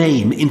grind our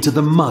name into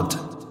the mud.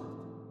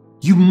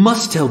 You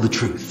must tell the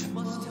truth."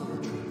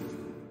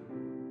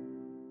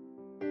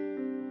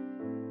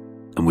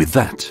 And with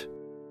that,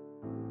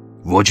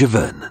 Roger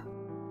Vernon,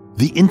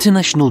 the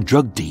international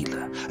drug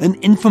dealer and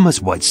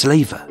infamous white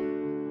slaver,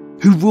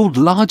 who ruled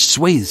large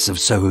swathes of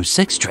Soho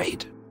sex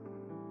trade,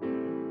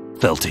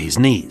 fell to his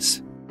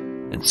knees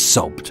and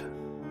sobbed.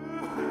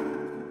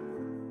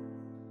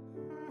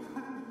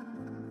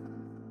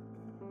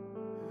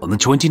 On the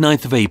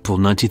 29th of April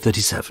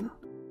 1937,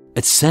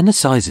 at Seine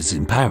Assizes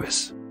in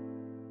Paris,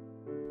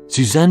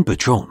 Suzanne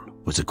Bertrand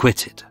was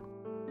acquitted.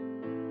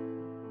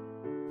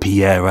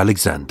 Pierre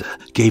Alexander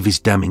gave his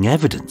damning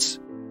evidence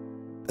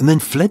and then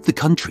fled the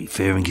country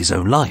fearing his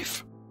own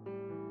life.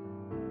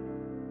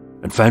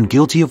 And found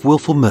guilty of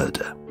willful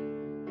murder,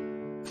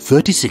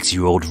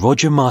 36-year-old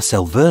Roger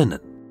Marcel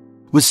Vernon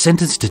was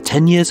sentenced to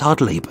 10 years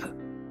hard labour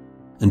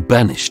and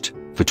banished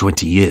for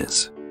 20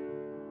 years.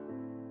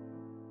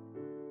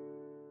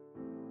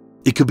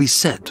 It could be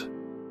said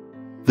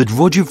that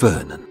Roger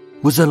Vernon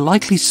was a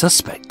likely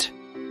suspect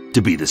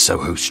to be the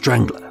Soho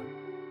Strangler.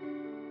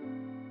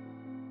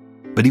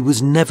 But he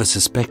was never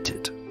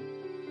suspected,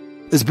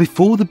 as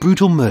before the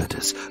brutal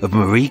murders of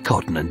Marie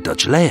Cotton and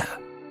Dutch Leia,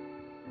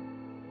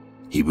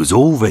 he was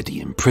already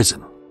in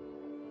prison.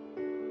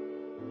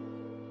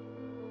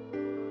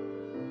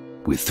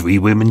 With 3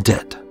 women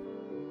dead,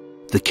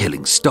 the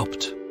killing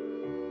stopped,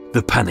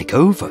 the panic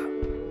over,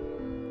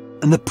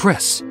 and the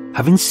press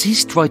having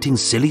ceased writing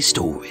silly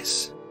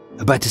stories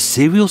about a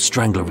serial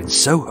strangler in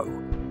Soho,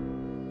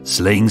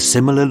 slaying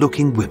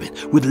similar-looking women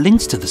with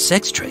links to the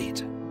sex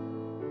trade.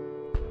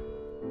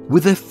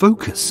 With their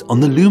focus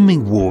on the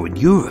looming war in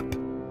Europe,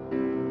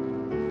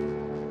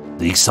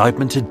 the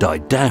excitement had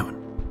died down,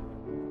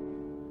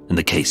 and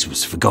the case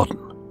was forgotten.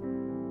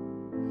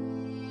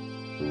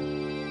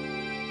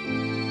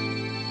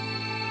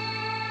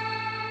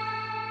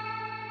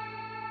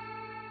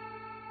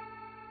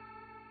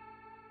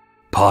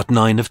 Part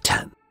 9 of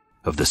 10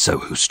 of the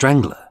Soho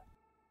Strangler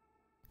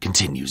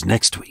continues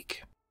next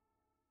week.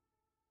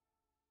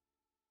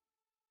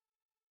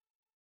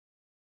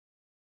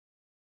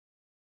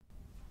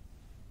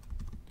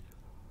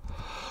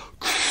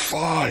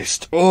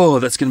 Christ! Oh,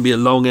 that's going to be a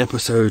long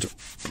episode.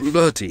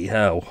 Bloody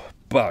hell.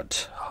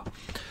 But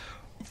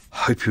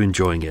hope you're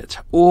enjoying it.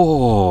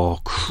 Oh,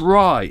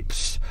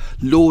 cripes.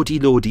 Lordy,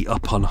 lordy,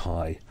 up on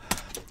high.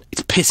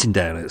 It's pissing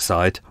down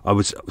outside. I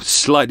was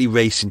slightly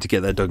racing to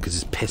get that done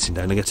because it's pissing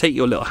down. I'm going to take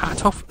your little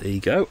hat off. There you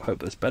go. Hope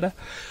that's better.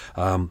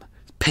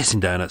 It's pissing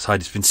down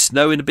outside. It's been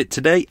snowing a bit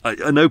today.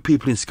 I know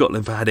people in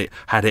Scotland have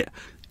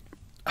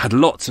had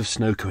lots of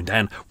snow coming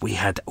down. We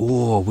had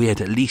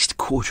at least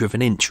 1/4 of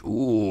an inch.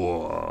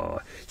 Oh,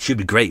 should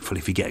be grateful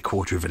if you get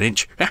 1/4 of an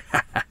inch.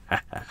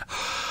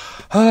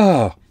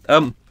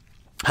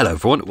 Hello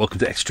everyone, welcome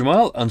to Extra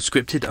Mile,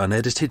 unscripted,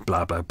 unedited,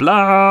 blah blah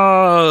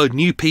blah.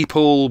 New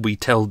people, we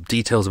tell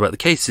details about the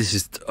case.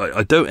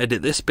 I don't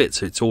edit this bit,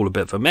 so it's all a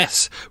bit of a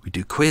mess. We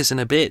do quiz in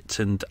a bit,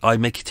 and I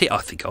make a tea. I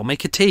think I'll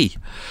make a tea.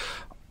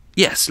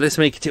 Yes, let's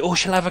make a tea. Or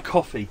shall I have a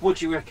coffee? What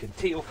do you reckon?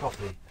 Tea or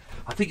coffee?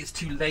 I think it's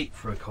too late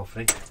for a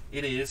coffee.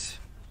 It is.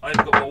 I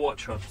haven't got my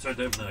watch on, so I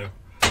don't know.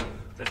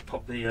 Let's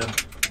pop the...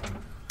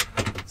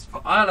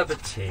 I'll have a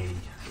tea.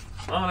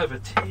 I'll have a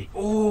tea.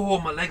 Oh,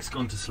 my leg's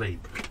gone to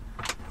sleep.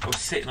 I was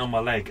sitting on my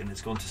leg and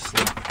it's gone to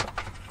sleep.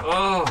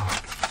 Oh,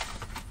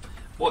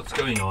 what's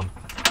going on?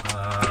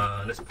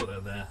 Let's put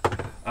that there.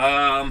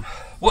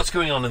 What's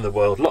going on in the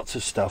world? Lots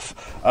of stuff.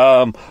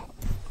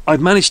 I've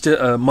managed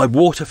to, my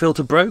water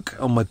filter broke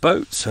on my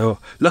boat, so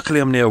luckily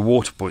I'm near a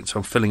water point, so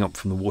I'm filling up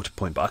from the water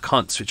point, but I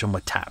can't switch on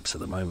my taps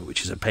at the moment,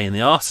 which is a pain in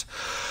the arse.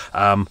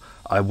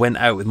 I went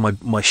out with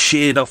my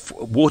sheared off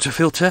water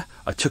filter.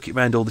 I took it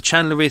around all the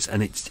chandleries,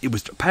 and it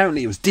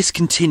was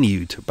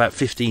discontinued about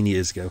 15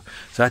 years ago.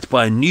 So I had to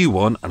buy a new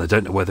one, and I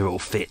don't know whether it will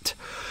fit.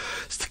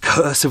 It's the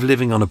curse of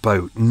living on a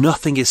boat.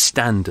 Nothing is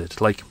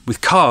standard. Like with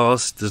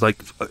cars, there's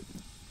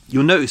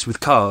you'll notice with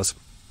cars,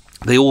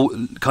 they all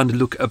kind of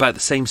look about the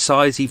same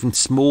size. Even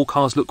small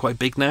cars look quite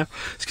big now.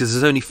 It's because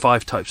there's only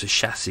 5 types of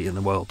chassis in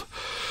the world.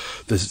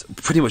 There's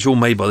pretty much all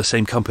made by the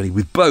same company.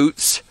 With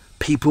boats,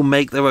 people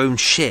make their own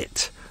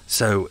shit.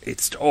 So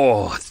it's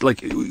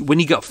like when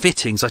you got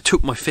fittings, I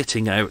took my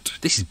fitting out.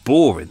 This is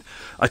boring.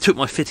 I took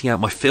my fitting out,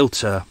 my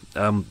filter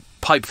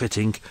pipe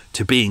fitting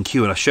to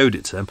B&Q, and I showed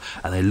it to them,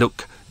 and they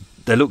look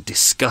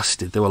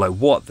disgusted. They were like,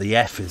 "What the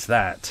F is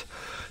that?"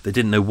 They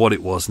didn't know what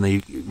it was, and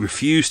they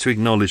refused to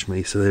acknowledge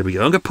me. So there we go.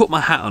 I'm going to put my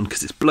hat on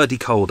because it's bloody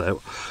cold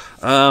out.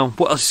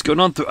 What else is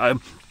going on?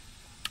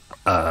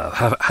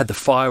 Have had the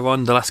fire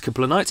on the last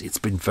couple of nights. It's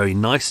been very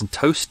nice and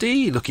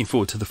toasty. Looking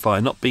forward to the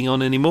fire not being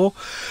on anymore.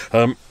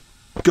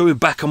 Going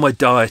back on my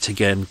diet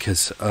again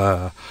because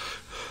I've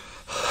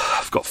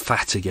got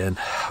fat again.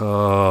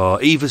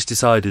 Eva's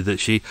decided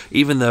that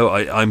even though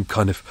I'm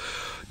kind of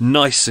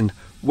nice and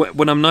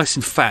when I'm nice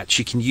and fat,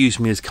 she can use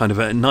me as kind of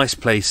a nice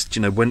place.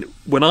 You know,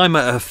 when I'm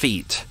at her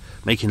feet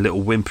making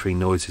little whimpering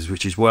noises,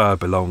 which is where I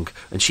belong,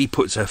 and she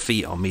puts her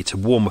feet on me to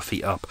warm my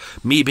feet up.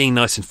 Me being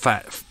nice and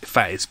fat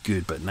is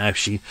good, but now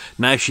she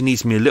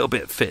needs me a little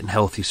bit fit and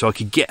healthy so I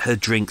could get her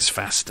drinks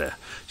faster.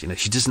 You know,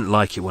 she doesn't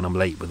like it when I'm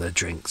late with her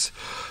drinks.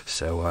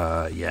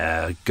 So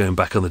yeah, going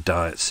back on the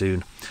diet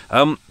soon.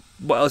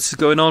 What else is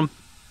going on?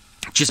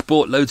 Just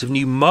bought loads of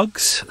new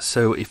mugs.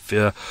 So if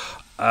you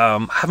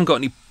haven't got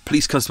any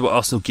Police Constable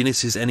Arsenal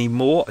Guinnesses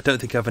anymore, I don't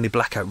think I have any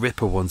Blackout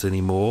Ripper ones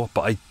anymore,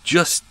 but I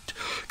just,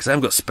 because I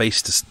haven't got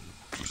space to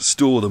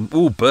store them.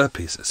 Ooh,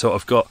 burpees. So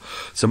I've got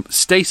some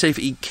Stay Safe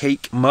Eat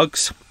Cake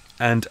mugs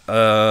and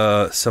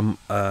some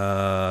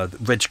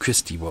Reg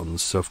Christie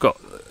ones. So I've got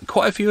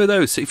quite a few of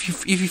those. So if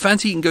you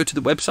fancy, you can go to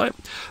the website,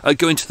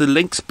 go into the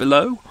links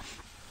below,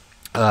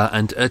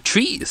 and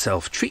treat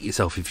yourself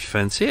if you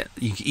fancy it.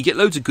 You get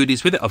loads of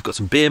goodies with it. I've got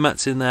some beer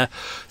mats in there,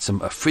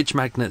 some fridge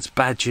magnets,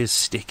 badges,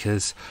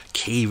 stickers,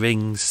 key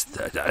rings,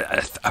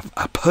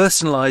 a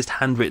personalised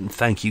handwritten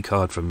thank you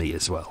card from me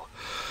as well.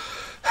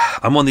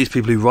 I'm one of these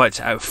people who writes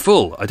it out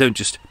full. I don't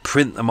just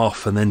print them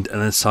off and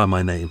then sign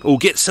my name or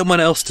get someone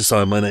else to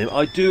sign my name.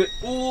 I do it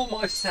all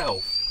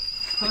myself.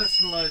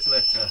 Personalised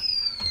letter.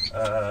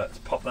 Let's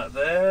pop that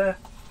there.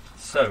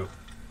 So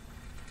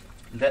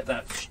let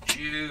that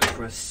stew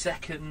for a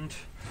second.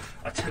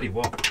 I tell you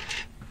what,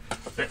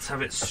 let's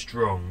have it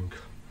strong.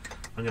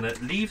 I'm going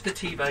to leave the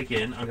tea bag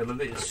in. I'm going to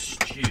let it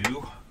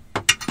stew.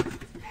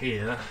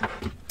 here.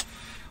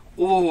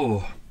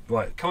 Oh,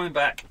 right, coming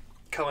back.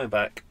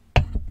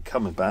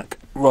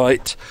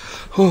 Right.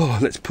 Oh,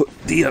 let's put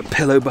the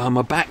pillow behind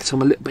my back so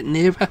I'm a little bit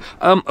nearer.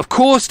 Of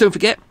course, don't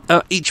forget,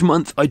 each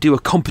month I do a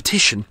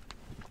competition.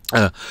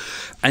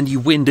 And you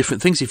win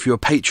different things. If you're a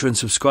Patreon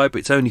subscriber,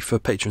 it's only for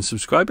Patreon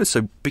subscribers.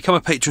 So become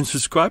a Patreon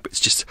subscriber. It's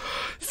just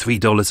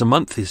 $3 a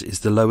month is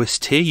the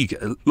lowest tier. You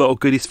get a lot of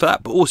goodies for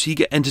that, but also you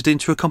get entered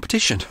into a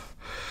competition.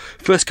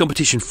 First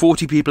competition,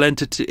 40 people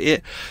entered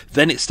it.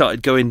 Then it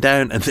started going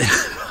down, and then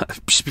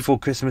just before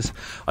Christmas,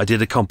 I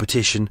did a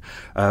competition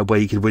where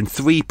you could win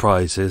 3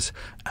 prizes,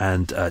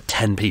 and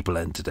 10 people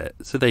entered it.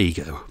 So there you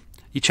go.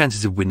 Your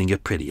chances of winning are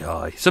pretty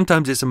high.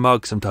 Sometimes it's a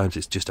mug, sometimes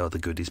it's just other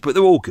goodies, but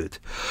they're all good.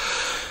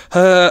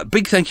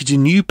 Big thank you to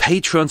new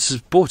Patreon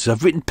supporters.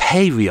 I've written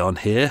Perry on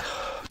here.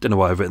 Don't know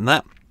why I've written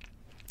that.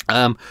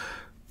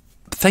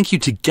 Thank you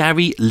to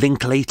Gary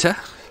Linklater,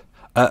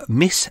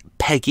 Miss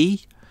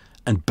Peggy,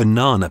 and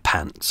Banana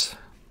Pants.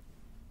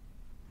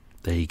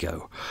 There you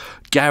go.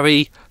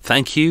 Gary,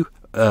 thank you.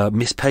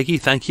 Miss Peggy,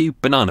 thank you.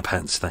 Banana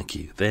Pants, thank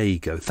you. There you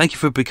go. Thank you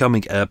for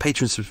becoming a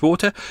Patreon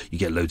supporter. You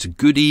get loads of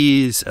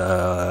goodies,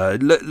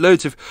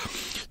 loads of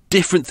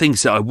different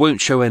things that I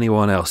won't show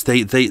anyone else.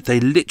 They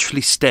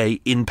literally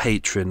stay in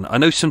Patreon. I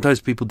know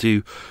sometimes people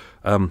do.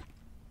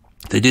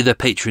 They do their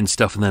Patreon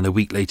stuff and then a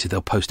week later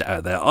they'll post it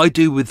out there. I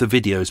do with the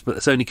videos, but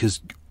it's only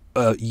because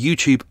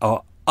YouTube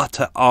are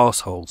utter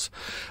arseholes,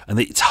 and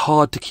it's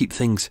hard to keep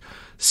things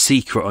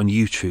secret on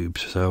YouTube,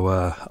 so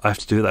I have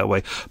to do it that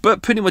way.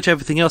 But pretty much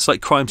everything else,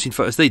 like crime scene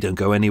photos, they don't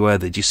go anywhere.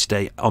 They just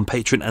stay on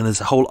Patreon, and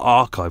there's a whole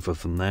archive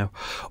of them now.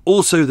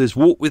 Also, there's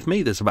Walk With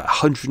Me. There's about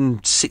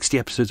 160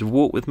 episodes of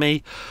Walk With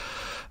Me,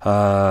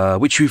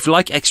 which if you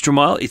like Extra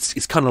Mile,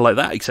 it's kind of like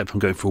that, except I'm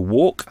going for a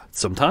walk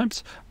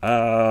sometimes.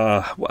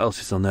 What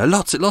else is on there?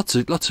 Lots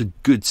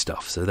of good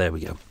stuff. So there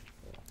we go.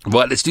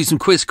 Right, let's do some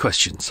quiz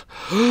questions.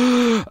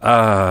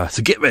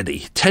 So get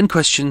ready. 10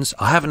 questions.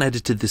 I haven't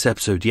edited this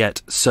episode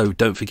yet, so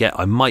don't forget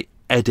I might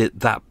edit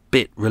that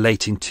bit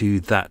relating to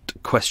that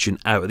question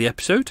out of the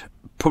episode.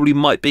 Probably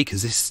might be,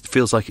 because this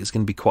feels like it's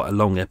going to be quite a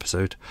long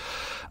episode.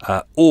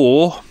 I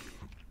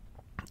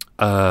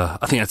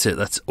think that's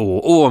it.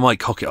 Or I might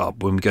cock it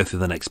up when we go through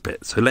the next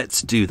bit. So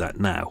let's do that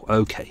now.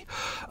 Okay.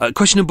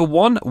 Question number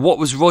 1. What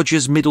was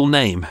Roger's middle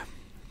name?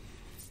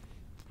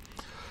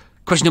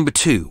 Question number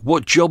 2.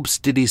 What jobs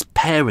did his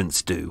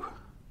parents do?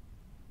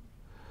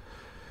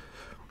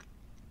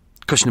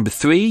 Question number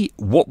 3.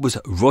 What was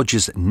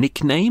Roger's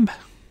nickname?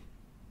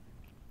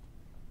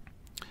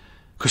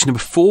 Question number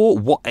 4.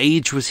 What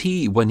age was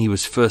he when he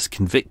was first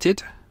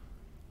convicted?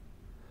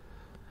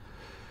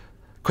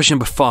 Question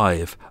number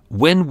 5.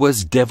 When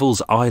was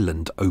Devil's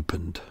Island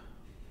opened?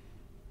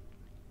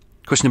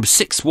 Question number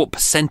 6. What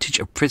percentage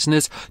of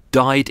prisoners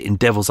died in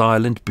Devil's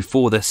Island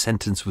before their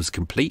sentence was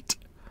complete?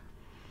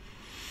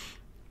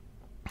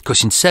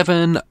 Question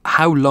 7.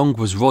 How long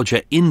was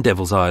Roger in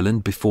Devil's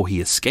Island before he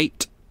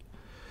escaped?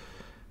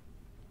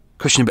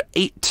 Question number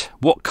 8.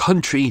 What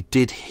country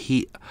did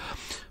he...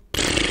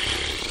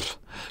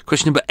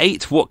 Question number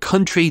 8. What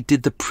country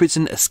did the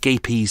prison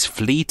escapees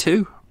flee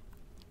to?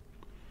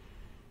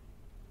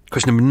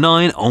 Question number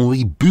 9.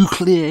 Henri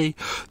Bouclier,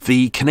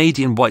 the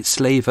Canadian white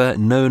slaver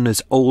known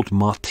as Old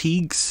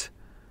Martigues.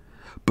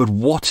 But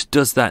what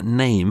does that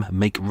name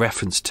make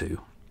reference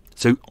to?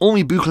 So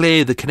Henri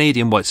Bouclier, the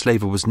Canadian white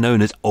slaver, was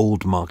known as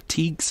Old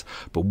Martigues,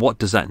 but what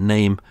does that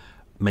name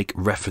make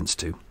reference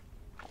to?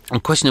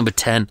 And question number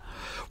 10,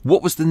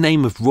 what was the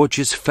name of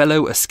Roger's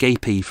fellow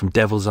escapee from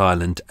Devil's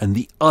Island and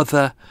the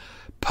other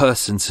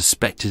person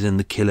suspected in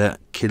the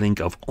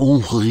killing of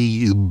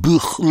Henri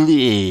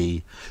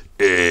Bouclier?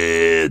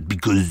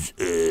 Because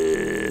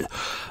there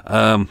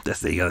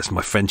you go, that's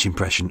my French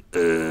impression.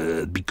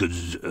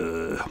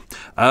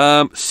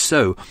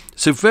 So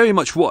very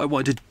much what I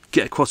wanted to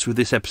get across with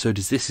this episode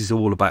is this is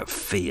all about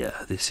fear.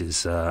 This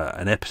is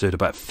an episode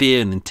about fear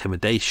and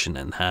intimidation,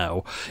 and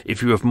how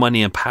if you have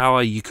money and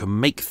power you can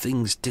make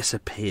things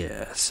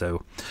disappear.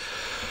 So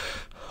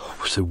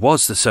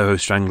was the Soho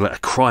Strangler a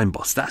crime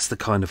boss? That's the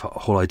kind of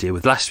whole idea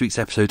with last week's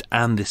episode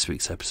and this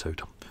week's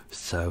episode.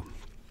 So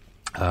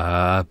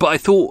but I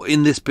thought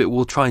in this bit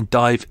we'll try and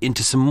dive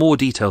into some more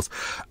details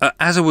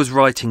as I was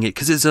writing it,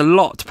 because there's a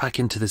lot to pack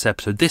into this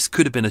episode. This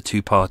could have been a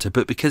 2-parter,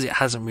 but because it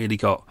hasn't really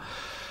got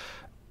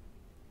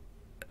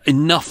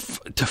enough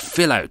to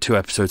fill out 2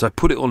 episodes, I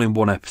put it all in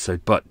 1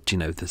 episode. But you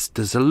know,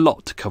 there's a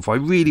lot to cover. I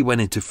really went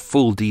into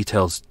full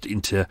details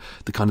into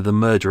the kind of the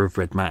murder of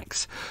Red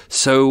Max,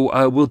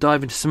 so we'll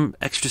dive into some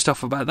extra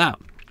stuff about that.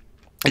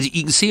 As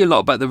you can see a lot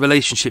about the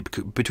relationship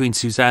between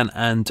Suzanne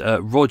and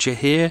Roger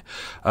here,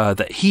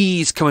 that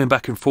he's coming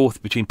back and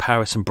forth between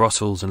Paris and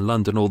Brussels and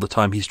London all the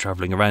time. He's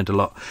travelling around a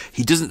lot.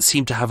 He doesn't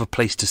seem to have a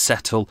place to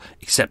settle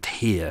except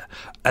here.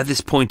 At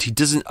this point,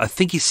 I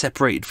think he's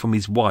separated from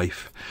his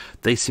wife.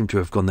 They seem to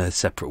have gone their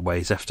separate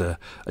ways after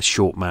a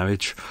short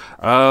marriage.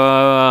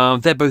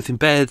 They're both in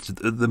bed.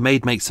 The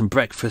maid makes some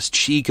breakfast.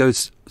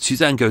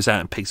 Suzanne goes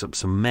out and picks up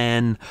some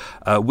men,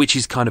 which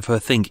is kind of her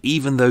thing,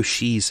 even though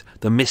she's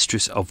the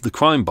mistress of the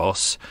crime crime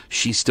boss,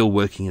 she's still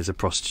working as a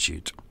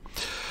prostitute.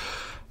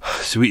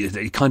 So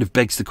it kind of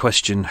begs the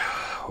question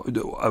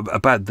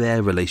about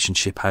their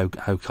relationship, how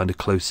kind of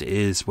close it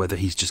is, whether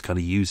he's just kind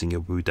of using her,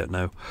 we don't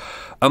know.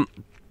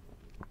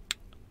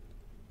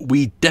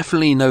 We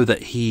definitely know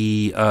that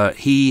he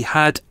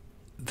had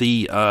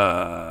the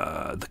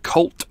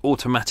Colt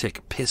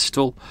automatic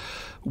pistol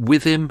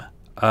with him.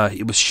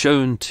 It was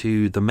shown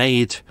to the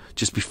maid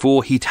just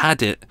before. He'd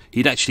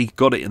actually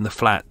got it in the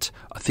flat.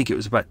 I think it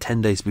was about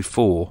 10 days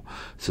before.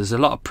 So there's a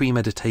lot of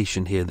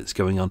premeditation here that's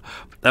going on.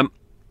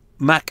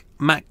 Mac,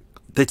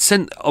 they'd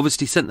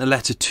obviously sent the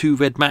letter to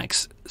Red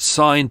Max,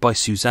 signed by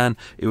Suzanne.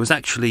 It was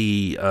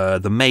actually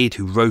the maid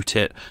who wrote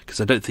it,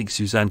 because I don't think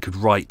Suzanne could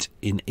write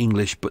in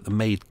English, but the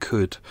maid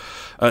could.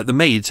 The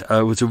maid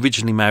was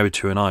originally married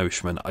to an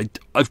Irishman.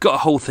 I've got a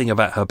whole thing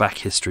about her back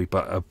history,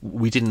 but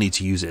we didn't need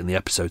to use it in the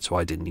episode, so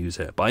I didn't use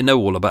it. But I know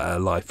all about her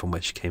life and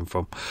where she came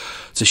from.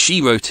 So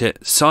she wrote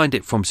it, signed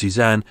it from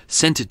Suzanne,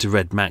 sent it to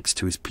Red Max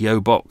to his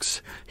P.O.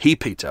 box. He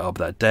picked it up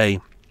that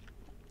day,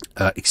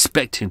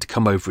 expecting to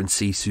come over and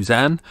see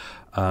Suzanne,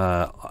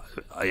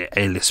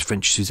 alias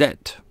French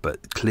Suzette,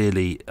 but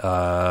clearly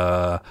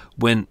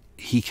when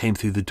he came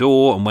through the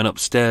door and went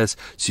upstairs,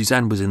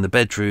 Suzanne was in the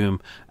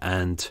bedroom,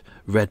 and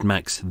Red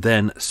Max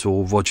then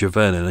saw Roger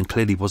Vernon and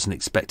clearly wasn't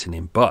expecting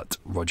him, but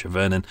Roger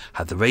Vernon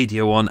had the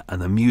radio on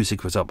and the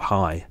music was up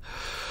high.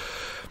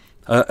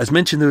 As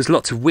mentioned, there was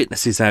lots of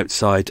witnesses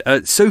outside.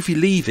 Sophie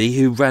Levy,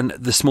 who ran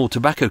the small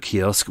tobacco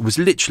kiosk, was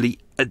literally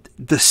at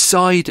the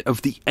side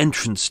of the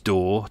entrance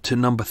door to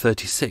number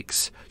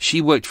 36.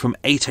 She worked from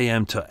 8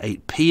 a.m. to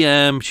 8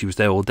 p.m. She was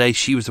there all day.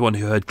 She was the one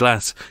who heard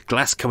glass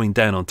coming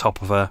down on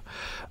top of her.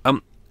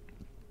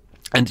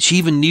 And she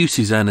even knew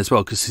Suzanne as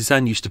well, because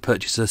Suzanne used to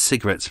purchase her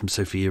cigarettes from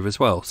Sophia as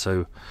well.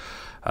 So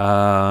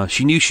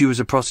she knew she was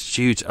a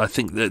prostitute. I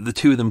think that the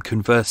two of them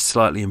conversed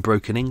slightly in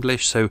broken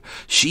English, so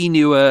she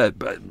knew her.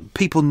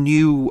 People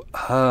knew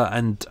her,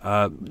 and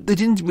they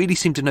didn't really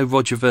seem to know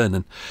Roger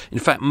Vernon. In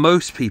fact,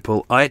 most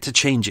people, I had to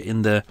change it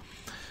in the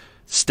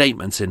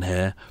statements in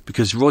here,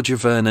 because Roger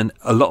Vernon,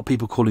 a lot of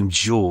people call him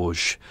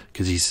George,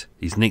 because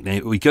his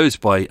nickname, he goes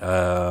by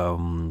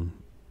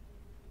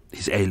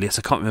his alias.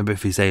 I can't remember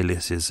if his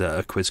alias is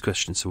a quiz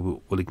question,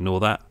 so we'll ignore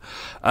that.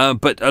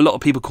 But a lot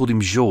of people called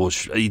him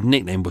Georges. His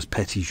nickname was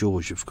Petit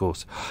Georges, of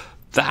course.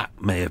 That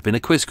may have been a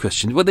quiz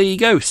question. Well, there you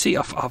go. See,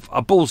 I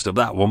ballsed up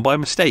that one by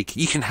mistake.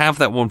 You can have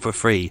that one for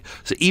free.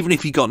 So even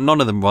if you got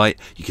none of them right,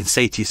 you can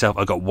say to yourself,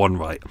 I got one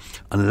right.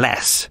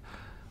 Unless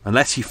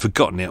you've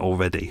forgotten it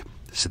already.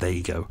 So there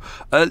you go.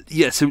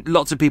 Yeah, so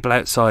lots of people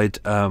outside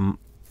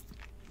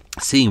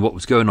seeing what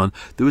was going on.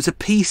 There was a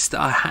piece that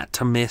I had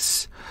to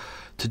miss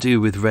to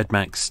do with Red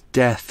Mac's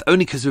death,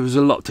 only because there was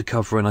a lot to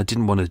cover and I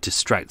didn't want to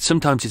distract.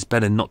 Sometimes it's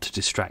better not to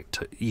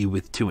distract you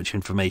with too much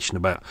information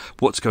about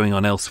what's going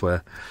on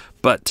elsewhere.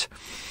 But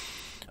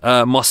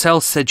Marcel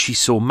said she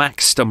saw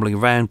Max stumbling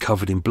around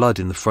covered in blood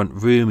in the front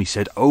room. He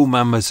said, "Oh,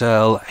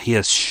 mademoiselle, he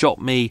has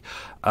shot me."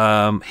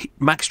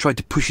 Max tried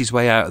to push his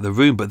way out of the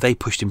room, but they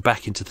pushed him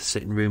back into the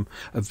sitting room.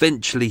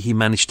 Eventually he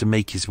managed to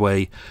make his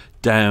way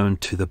down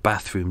to the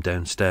bathroom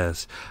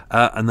downstairs,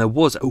 and there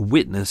was a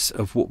witness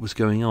of what was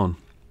going on.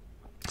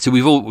 So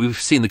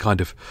we've seen the kind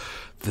of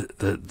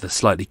the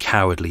slightly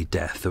cowardly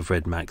death of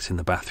Red Max in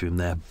the bathroom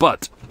there.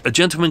 But a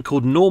gentleman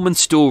called Norman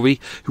Story,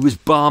 who was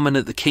barman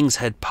at the King's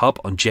Head pub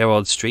on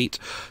Gerrard Street.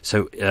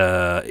 So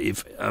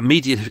if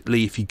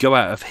you go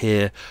out of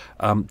here,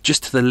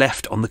 just to the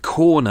left on the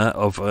corner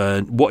of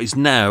what is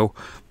now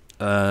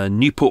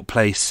Newport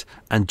Place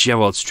and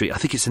Gerrard Street. I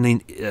think it's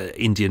an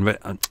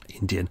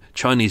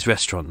Chinese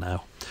restaurant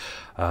now.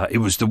 It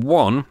was the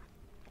one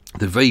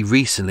that very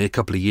recently, a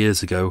couple of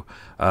years ago,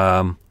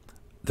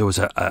 there was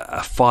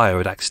a fire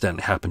had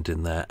accidentally happened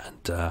in there,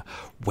 and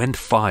when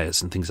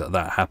fires and things like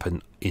that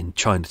happen in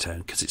Chinatown,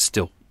 because it's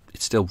still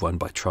run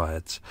by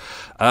triads,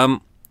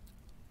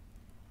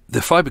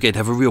 the fire brigade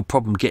have a real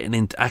problem getting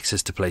into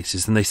access to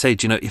places, and they say,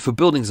 if a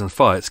building's on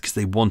fire, it's because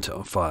they want it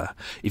on fire.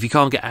 If you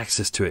can't get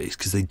access to it, it's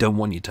because they don't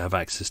want you to have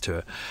access to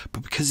it.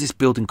 But because this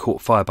building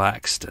caught fire by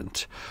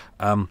accident,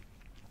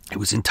 it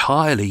was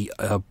entirely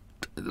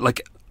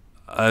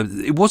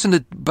it wasn't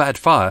a bad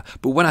fire,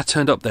 but when I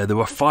turned up there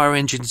were fire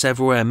engines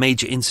everywhere,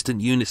 major incident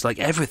units, like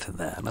everything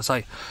there. And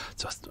I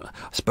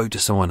spoke to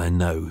someone I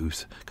know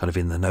who's kind of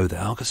in the know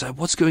there. I said,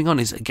 "What's going on?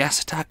 Is it a gas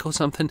attack or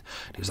something?"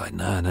 And he was like,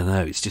 no,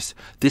 it's just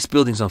this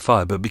building's on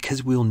fire, but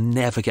because we'll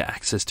never get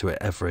access to it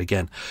ever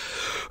again,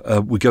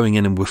 we're going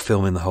in and we're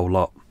filming the whole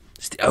lot.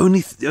 It's the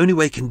only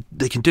way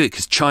they can do it,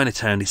 because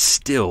Chinatown is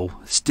still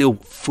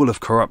full of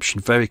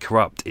corruption, very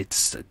corrupt.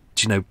 It's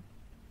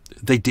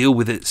they deal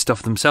with it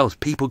stuff themselves.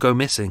 People go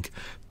missing.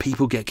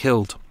 People get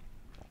killed.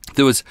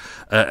 There was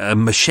a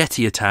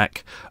machete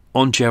attack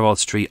on Gerrard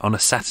Street on a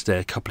Saturday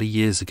a couple of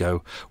years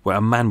ago, where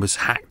a man was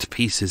hacked to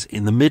pieces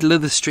in the middle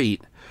of the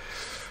street.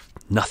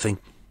 Nothing.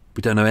 We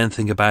don't know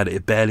anything about it.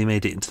 It barely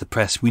made it into the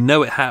press. We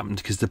know it happened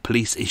because the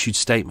police issued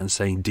statements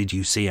saying, "Did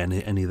you see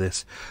any of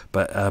this?"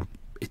 But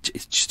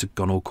it's just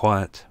gone all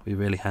quiet. It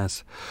really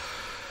has.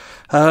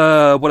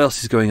 What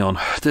else is going on?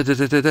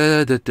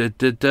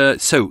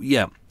 So,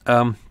 yeah,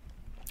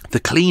 the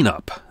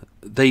cleanup.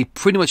 They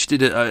pretty much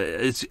did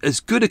as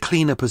good a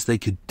cleanup as they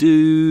could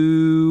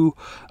do.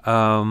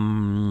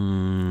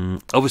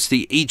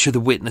 Obviously, each of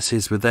the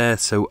witnesses were there.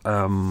 So,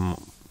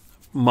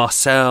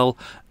 Marcel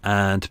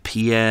and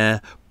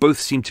Pierre both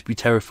seemed to be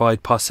terrified.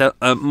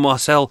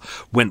 Marcel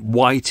went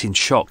white in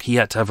shock. He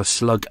had to have a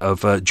slug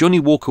of Johnny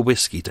Walker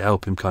whiskey to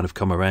help him kind of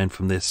come around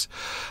from this.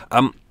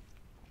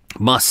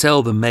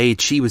 Marcel, the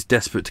maid, she was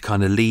desperate to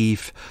kind of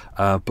leave,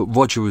 but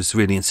Roger was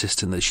really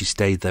insistent that she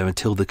stayed there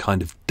until they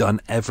kind of done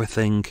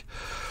everything.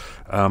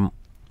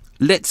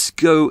 Let's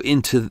go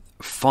into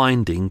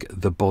finding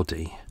the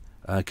body,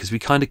 because we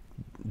kind of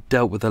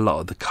dealt with a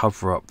lot of the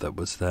cover-up that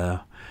was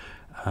there.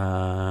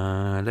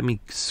 Let me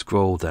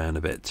scroll down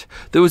a bit.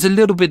 There was a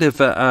little bit of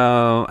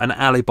an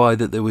alibi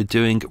that they were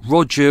doing.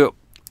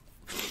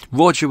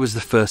 Roger was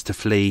the first to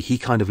flee. He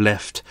kind of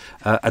left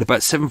at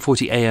about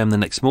 7:40 a.m. the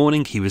next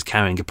morning. He was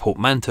carrying a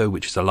portmanteau,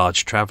 which is a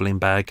large travelling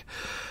bag.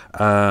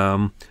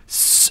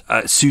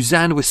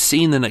 Suzanne was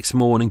seen the next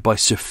morning by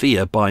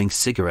Sophia buying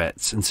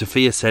cigarettes, and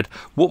Sophia said,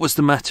 "What was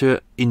the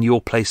matter in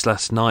your place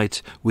last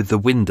night with the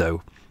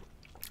window?"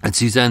 And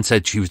Suzanne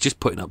said she was just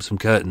putting up some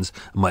curtains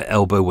and my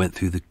elbow went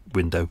through the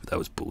window. That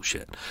was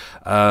bullshit.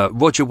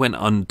 Roger went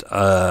on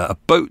a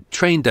boat,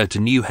 train down to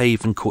New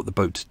Haven, caught the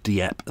boat to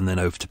Dieppe and then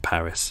over to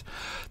Paris.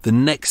 The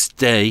next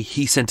day,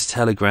 he sent a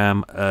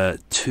telegram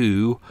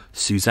to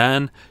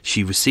Suzanne.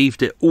 She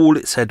received it. All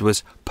it said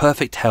was,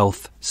 "Perfect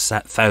health,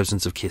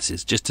 thousands of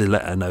kisses," just to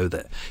let her know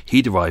that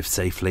he'd arrived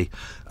safely.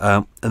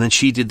 And then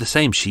she did the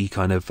same. She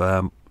kind of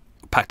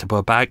packed up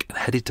her bag and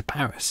headed to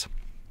Paris.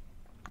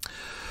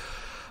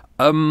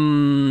 I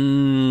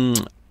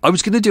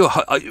was going to do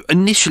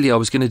initially I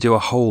was going to do a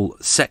whole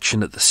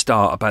section at the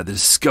start about the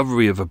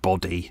discovery of a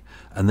body,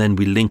 and then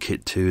we link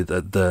it to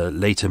the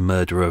later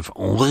murder of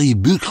Henri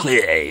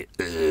Bouclier,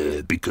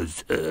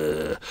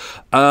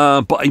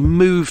 but I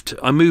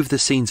moved the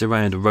scenes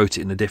around and wrote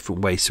it in a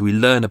different way, so we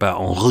learn about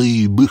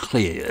Henri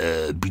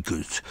Bouclier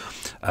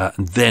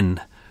and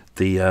then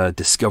the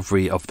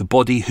discovery of the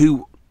body,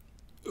 who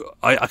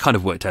I kind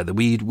of worked out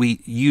that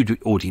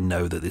you'd already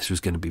know that this was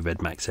going to be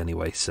Red Max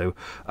anyway. So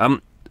a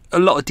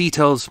lot of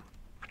details,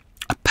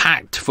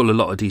 packed full of a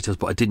lot of details,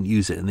 but I didn't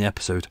use it in the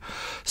episode.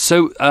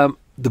 So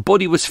the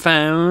body was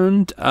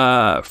found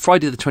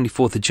Friday the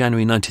 24th of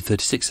January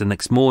 1936, the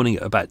next morning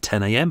at about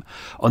 10 a.m.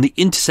 on the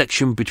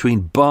intersection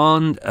between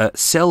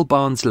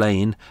Selbarns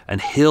Lane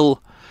and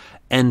Hill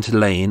End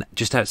Lane,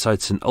 just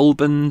outside St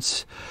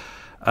Albans.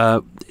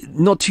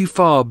 Not too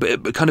far,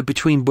 but kind of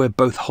between where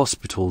both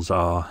hospitals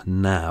are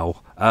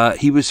now.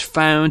 He was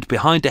found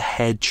behind a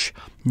hedge,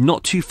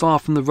 not too far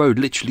from the road,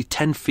 literally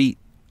 10 feet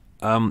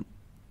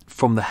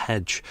from the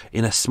hedge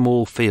in a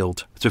small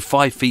field, so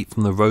 5 feet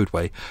from the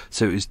roadway.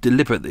 So it was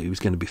deliberate that he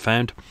was going to be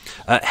found.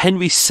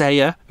 Henry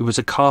Sayer, who was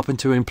a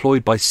carpenter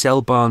employed by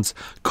Selbarns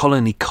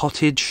Colony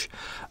Cottage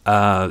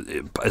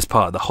as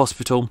part of the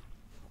hospital,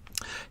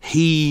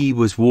 he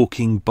was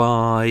walking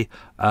by.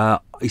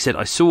 He said,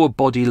 "I saw a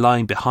body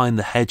lying behind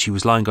the hedge. He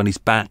was lying on his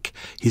back.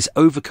 His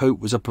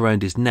overcoat was up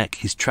around his neck.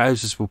 His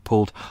trousers were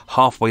pulled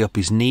halfway up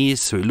his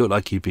knees, so it looked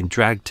like he'd been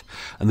dragged.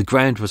 And the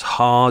ground was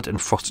hard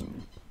and frosty."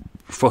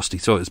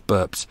 So it was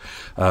burps.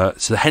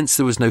 So hence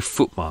there was no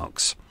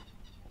footmarks.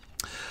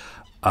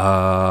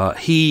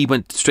 He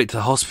went straight to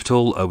the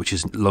hospital, which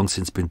has long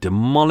since been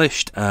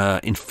demolished,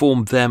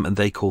 informed them, and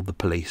they called the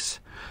police.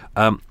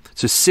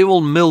 So Cyril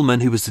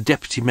Millman, who was the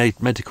deputy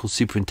medical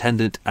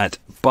superintendent at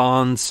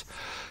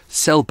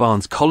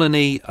Selbarns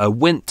Colony,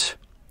 went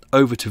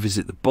over to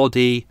visit the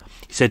body.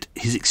 He said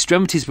his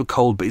extremities were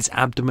cold, but his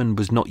abdomen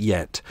was not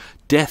yet.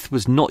 Death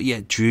was not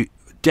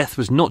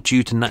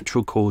due to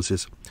natural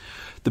causes.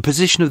 The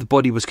position of the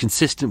body was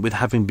consistent with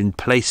having been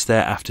placed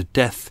there after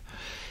death.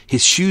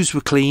 His shoes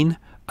were clean.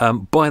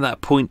 By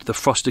that point, the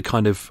frost had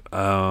kind of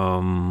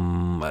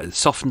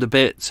softened a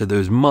bit, so there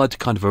was mud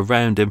kind of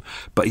around him,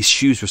 but his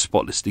shoes were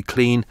spotlessly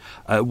clean.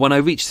 When I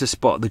reached the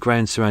spot the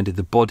ground surrounded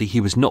the body,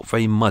 he was not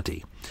very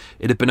muddy.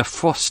 It had been a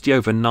frosty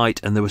overnight,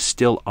 and there was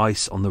still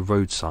ice on the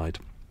roadside.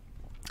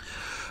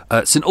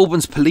 St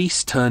Albans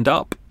police turned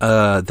up.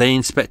 They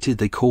inspected.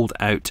 They called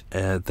out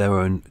their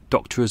own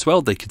doctor as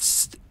well. They could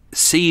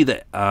see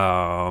that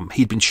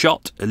he'd been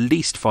shot at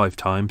least 5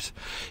 times.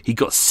 He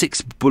got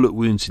 6 bullet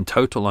wounds in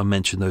total. I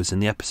mentioned those in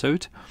the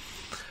episode.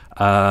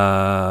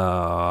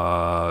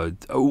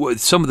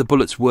 Some of the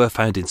bullets were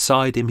found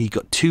inside him. He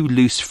got 2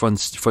 loose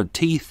front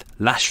teeth,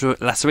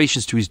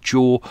 lacerations to his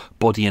jaw,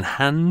 body and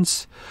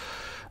hands,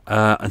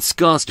 and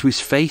scars to his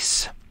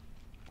face,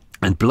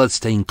 and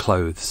blood-stained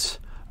clothes.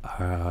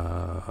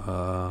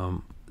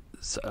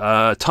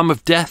 Time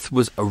of death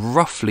was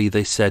roughly,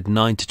 they said,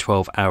 9 to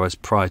 12 hours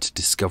prior to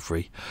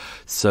discovery.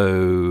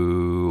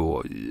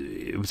 So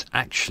it was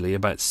actually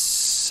about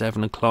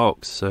 7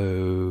 o'clock.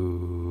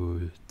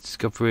 So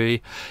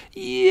discovery,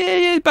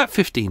 yeah, about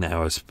 15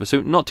 hours.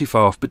 So not too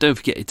far off. But don't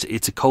forget,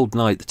 it's a cold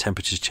night. The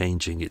temperature's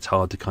changing. It's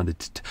hard to kind of...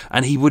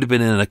 And he would have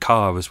been in a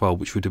car as well,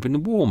 which would have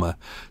been warmer.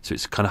 So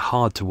it's kind of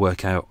hard to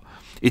work out.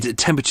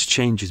 Temperature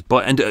changes,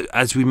 and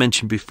as we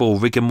mentioned before,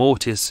 rigor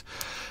mortis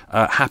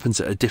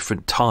happens at a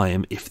different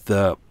time if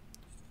the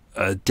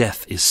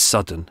death is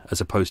sudden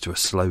as opposed to a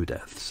slow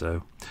death.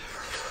 So,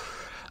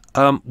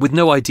 with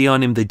no ID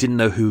on him, they didn't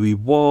know who he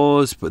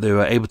was, but they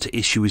were able to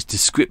issue his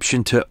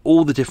description to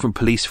all the different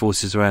police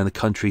forces around the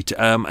country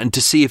and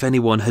to see if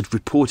anyone had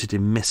reported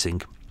him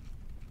missing.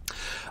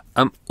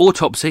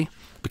 Autopsy.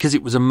 Because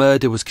it was a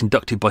murder, was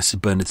conducted by Sir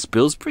Bernard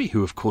Spilsbury,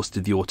 who of course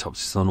did the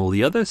autopsies on all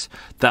the others.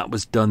 That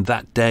was done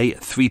that day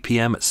at 3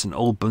 p.m. at St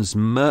Albans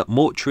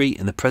Mortuary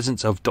in the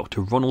presence of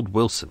Dr. Ronald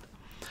Wilson.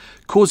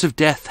 Cause of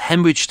death,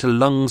 hemorrhage to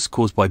lungs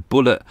caused by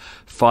bullet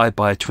fired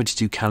by a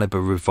 .22 caliber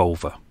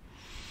revolver.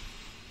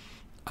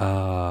 What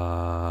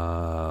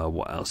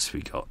else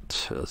we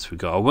got?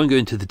 I won't go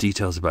into the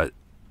details about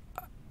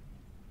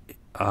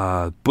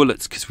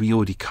bullets because we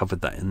already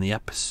covered that in the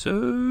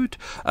episode.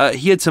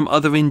 He had some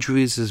other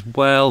injuries as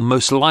well,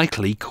 most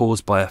likely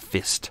caused by a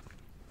fist.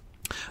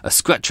 A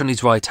scratch on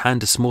his right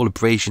hand, a small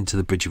abrasion to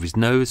the bridge of his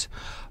nose,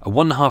 a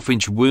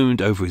 1.5-inch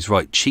wound over his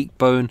right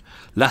cheekbone,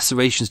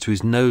 lacerations to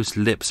his nose,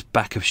 lips,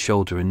 back of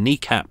shoulder and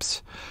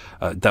kneecaps.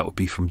 That would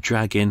be from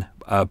dragging.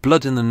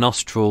 Blood in the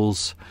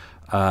nostrils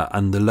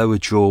and the lower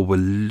jaw were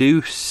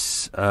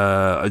loose.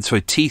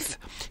 Teeth.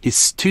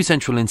 His 2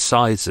 central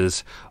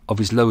incisors of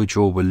his lower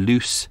jaw were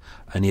loose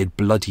and he had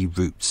bloody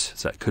roots.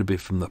 So that could be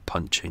from the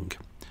punching.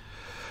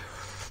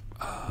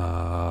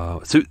 By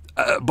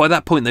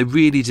that point, they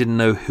really didn't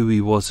know who he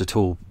was at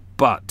all.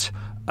 But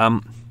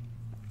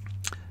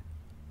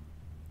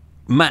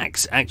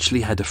Max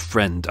actually had a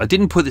friend. I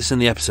didn't put this in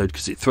the episode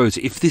because it throws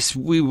it. If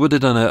we would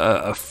have done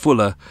a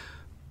fuller...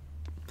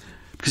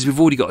 Because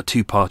we've already got a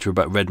 2-parter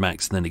about Red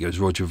Max and then it goes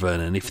Roger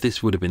Vernon. If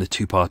this would have been a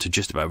 2-parter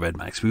just about Red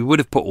Max, we would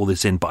have put all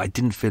this in, but I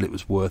didn't feel it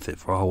was worth it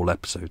for a whole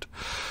episode.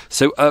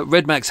 So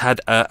Red Max had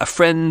a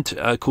friend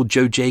called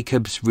Joe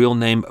Jacobs, real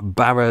name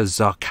Bara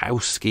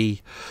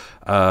Zarkowski.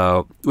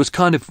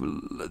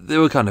 They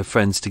were kind of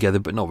friends together,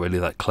 but not really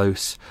that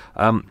close.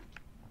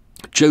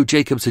 Joe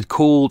Jacobs had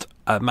called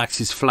at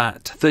Max's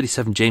flat,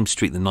 37 James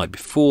Street, the night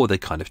before. They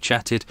kind of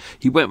chatted.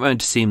 He went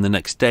round to see him the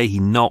next day. He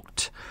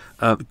knocked,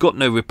 got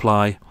no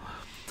reply.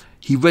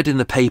 He read in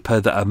the paper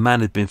that a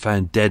man had been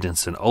found dead in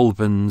St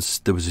Albans.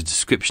 There was a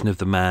description of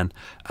the man.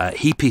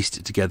 He pieced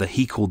it together.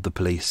 He called the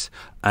police.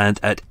 And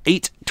at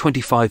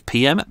 8:25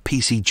 p.m,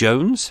 PC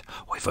Jones,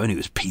 if only it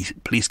was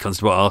Police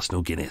Constable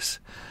Arsenal Guinness,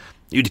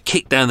 he'd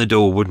kick down the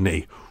door, wouldn't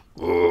he?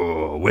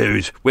 Oh, where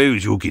is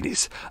your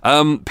Guinness?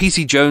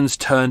 PC Jones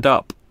turned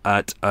up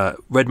at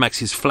Red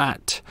Max's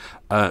flat,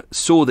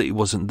 saw that he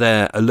wasn't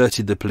there,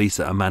 alerted the police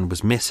that a man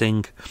was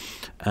missing,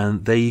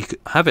 and there you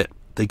have it.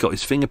 They got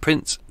his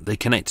fingerprints, they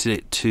connected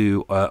it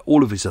to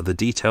all of his other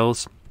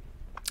details.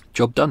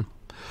 Job done.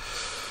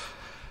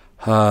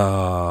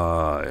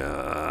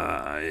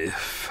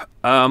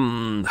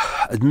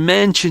 As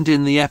mentioned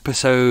in the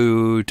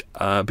episode,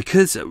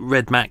 because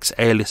Red Max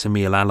alias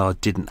Emile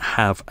Allard didn't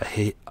have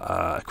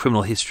a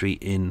criminal history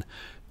in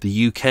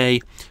the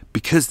UK,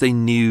 because they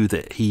knew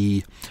that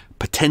he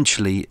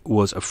potentially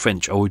was of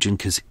French origin,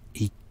 because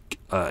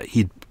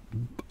he'd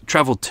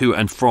travelled to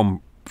and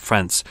from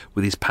France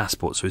with his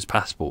passport, so his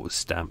passport was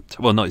stamped.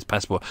 Well, not his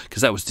passport,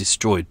 because that was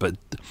destroyed, but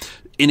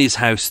in his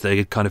house they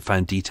had kind of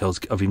found details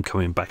of him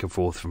coming back and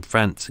forth from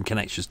France and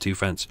connections to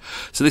France.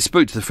 So they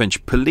spoke to the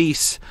French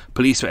police.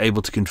 Police were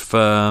able to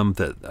confirm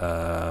that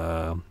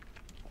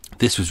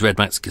this was Red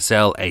Max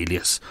Cassel,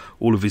 alias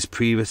all of his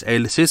previous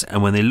aliases,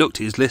 and when they looked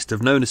at his list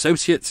of known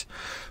associates,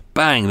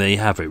 bang, there you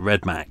have it,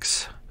 Roger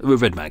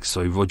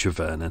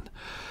Vernon.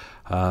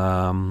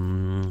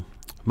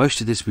 Most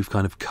of this we've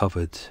kind of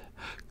covered.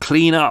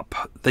 Clean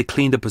up. They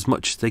cleaned up as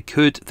much as they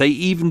could. They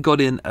even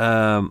got in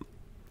a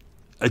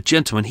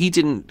gentleman. He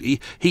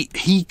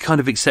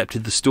kind of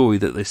accepted the story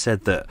that they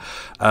said that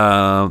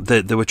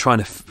they were trying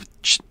to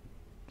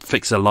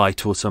fix a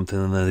light or something,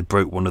 and then they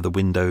broke one of the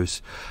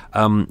windows.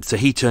 So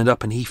he turned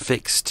up and he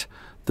fixed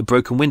the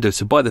broken window.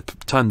 So by the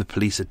time the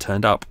police had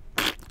turned up,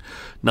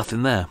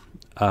 nothing there.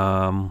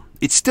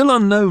 It's still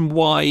unknown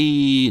why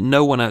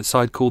no one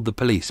outside called the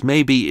police.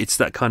 Maybe it's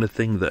that kind of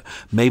thing that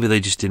maybe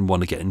they just didn't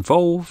want to get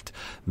involved.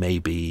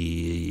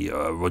 Maybe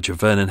Roger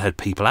Vernon had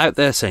people out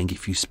there saying,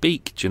 if you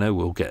speak,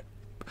 we'll get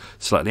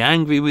slightly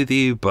angry with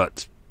you.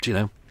 But,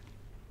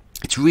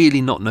 it's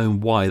really not known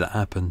why that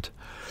happened.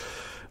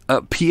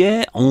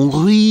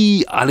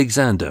 Pierre-Henri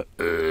Alexander,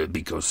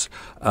 because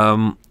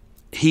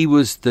he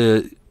was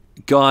the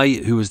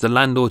guy who was the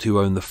landlord who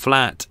owned the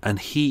flat, and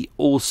he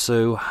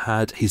also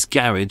had his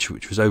garage,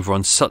 which was over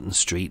on Sutton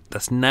Street.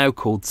 That's now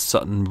called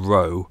Sutton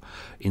Row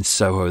in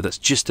Soho. That's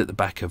just at the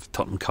back of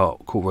Tottenham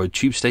Court Road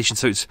tube station,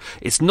 so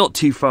it's not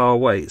too far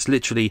away. It's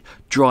literally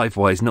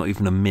drive-wise not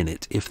even a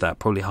minute, if that,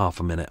 probably half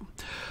a minute.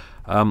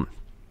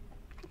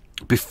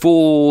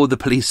 Before the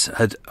police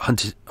had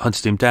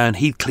hunted him down,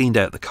 he'd cleaned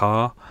out the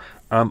car,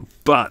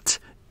 but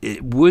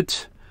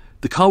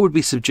the car would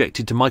be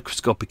subjected to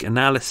microscopic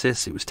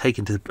analysis. It was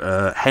taken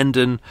to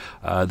Hendon,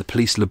 the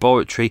police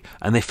laboratory,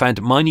 and they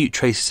found minute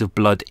traces of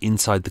blood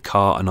inside the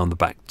car and on the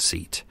back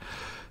seat.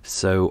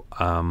 So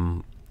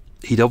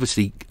he'd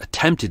obviously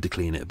attempted to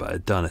clean it, but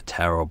had done a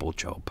terrible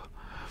job.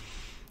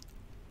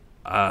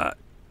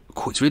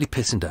 It's really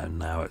pissing down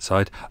now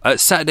outside.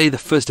 Saturday, the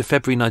 1st of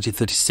February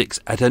 1936,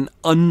 at an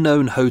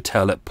unknown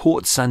hotel at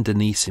Port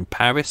Saint-Denis in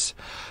Paris.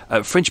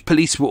 French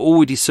police were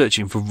already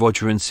searching for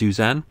Roger and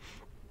Suzanne.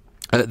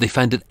 They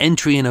found an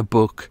entry in a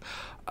book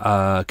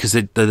because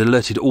they'd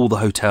alerted all the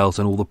hotels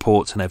and all the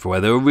ports and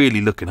everywhere. They were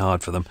really looking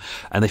hard for them.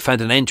 And they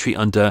found an entry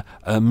under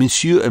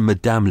Monsieur and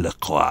Madame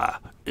Lacroix,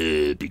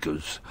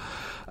 because...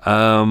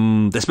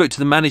 they spoke to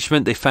the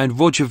management. They found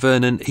Roger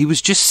Vernon. He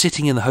was just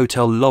sitting in the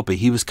hotel lobby.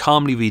 He was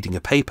calmly reading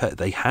a paper.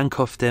 They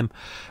handcuffed him,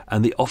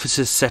 and the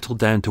officers settled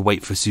down to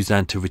wait for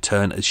Suzanne to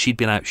return, as she'd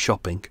been out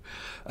shopping.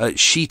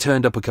 She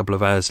turned up a couple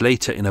of hours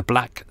later in a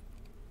black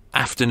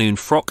afternoon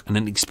frock and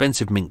an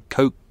expensive mink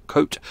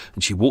coat,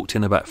 and she walked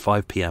in about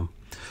 5 p.m.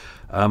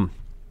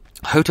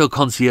 Hotel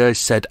concierge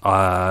said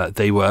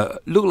they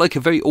looked like a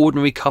very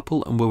ordinary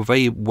couple and were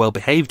very well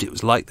behaved. It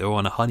was like they were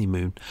on a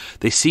honeymoon.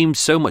 They seemed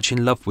so much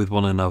in love with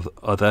one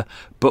another,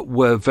 but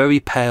were very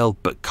pale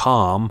but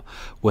calm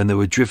when they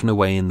were driven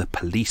away in the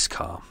police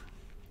car.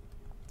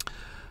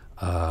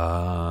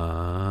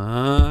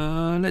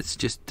 Let's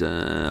just...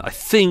 I don't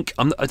think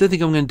I'm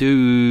going to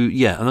do...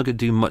 Yeah, I'm not going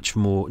to do much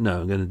more.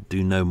 No, I'm going to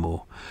do no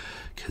more.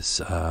 Because...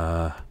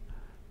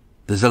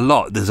 There's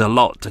a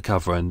lot to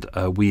cover, and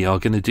we are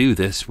going to do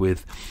this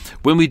with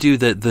when we do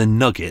the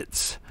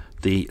nuggets,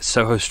 the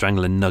Soho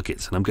Strangler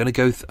nuggets. And I'm going to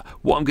go.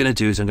 What I'm going to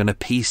do is I'm going to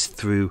piece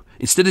through,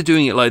 instead of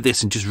doing it like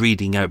this and just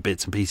reading out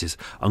bits and pieces.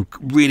 I'm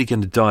really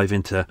going to dive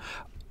into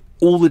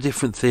all the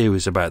different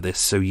theories about this,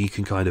 so you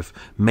can kind of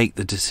make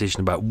the decision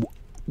about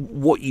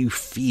what you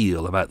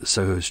feel about the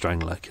Soho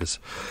Strangler. Because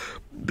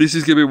this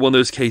is going to be one of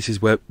those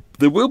cases where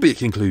there will be a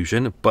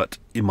conclusion, but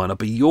it might not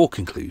be your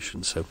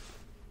conclusion. So.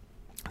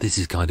 This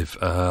is kind of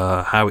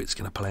how it's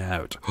going to play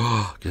out.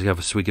 Because you have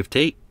a swig of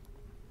tea.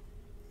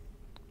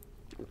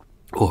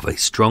 Or a very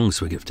strong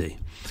swig of tea.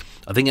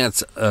 I think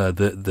that's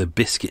the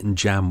biscuit and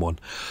jam one.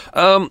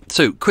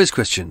 So, quiz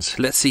questions.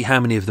 Let's see how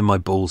many of them I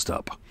ballsed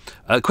up.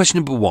 Question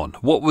number 1.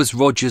 What was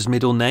Roger's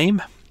middle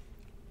name?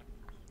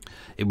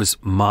 It was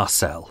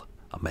Marcel.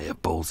 I may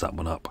have ballsed that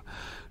one up.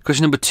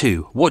 Question number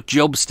 2. What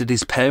jobs did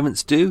his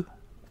parents do?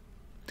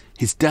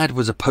 His dad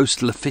was a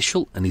postal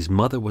official and his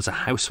mother was a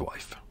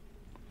housewife.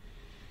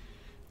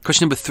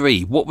 Question number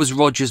 3. What was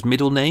Roger's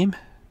middle name?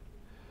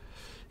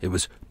 It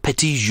was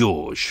Petit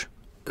Georges.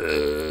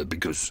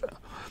 Because...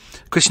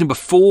 Question number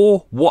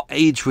 4. What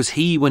age was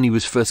he when he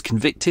was first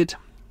convicted?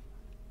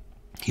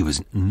 He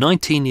was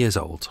 19 years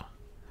old.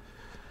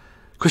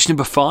 Question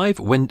number 5.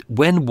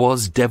 When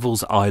was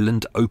Devil's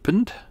Island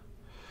opened?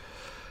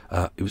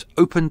 It was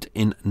opened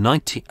in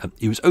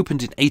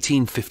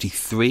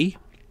 1853,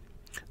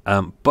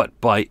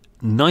 but by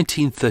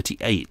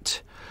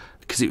 1938.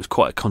 Because it was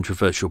quite a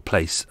controversial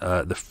place,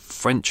 the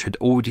French had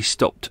already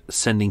stopped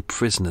sending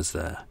prisoners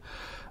there,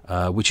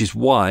 which is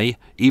why,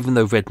 even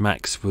though Red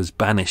Max was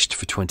banished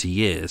for 20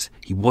 years,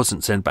 he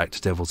wasn't sent back to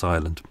Devil's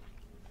Island,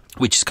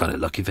 which is kind of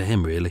lucky for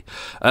him, really.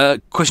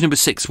 Question number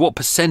 6. What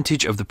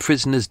percentage of the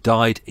prisoners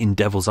died in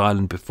Devil's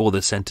Island before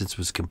their sentence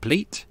was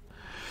complete?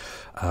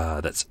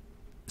 That's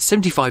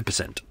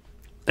 75%.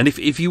 And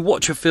if you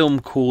watch a film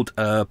called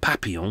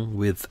Papillon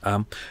with...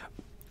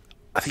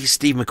 I think it's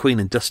Steve McQueen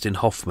and Dustin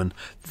Hoffman.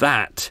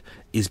 That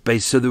is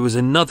based... So there was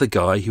another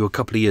guy who a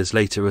couple of years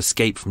later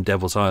escaped from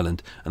Devil's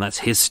Island, and that's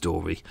his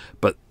story.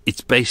 But it's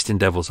based in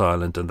Devil's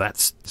Island, and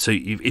that's... So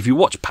if you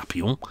watch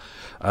Papillon,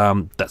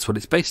 that's what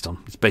it's based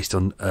on. It's based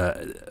on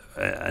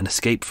an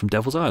escape from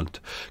Devil's Island.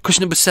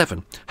 Question number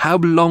 7. How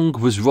long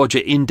was Roger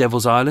in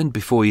Devil's Island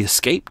before he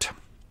escaped?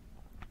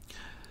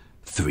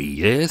 3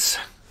 years.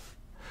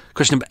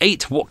 Question number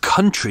 8. What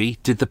country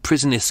did the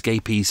prison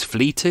escapees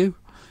flee to?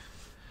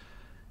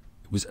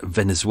 Was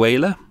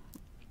Venezuela.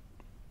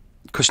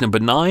 Question number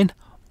 9.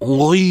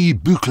 Henri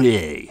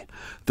Bouclier.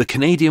 The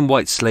Canadian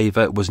white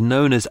slaver was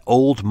known as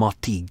Old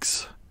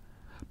Martigues.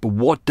 But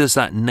what does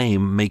that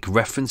name make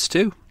reference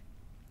to?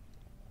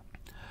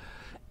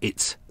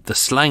 It's the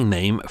slang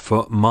name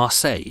for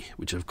Marseille,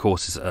 which of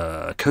course is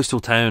a coastal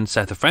town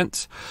south of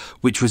France,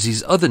 which was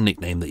his other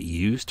nickname that he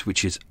used,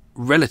 which is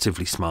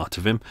relatively smart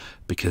of him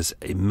because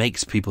it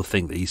makes people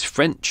think that he's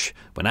French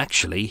when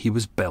actually he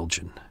was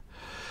Belgian.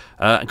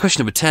 And question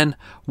number 10.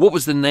 What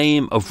was the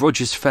name of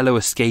Roger's fellow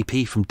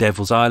escapee from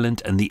Devil's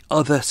Island and the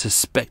other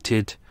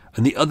suspected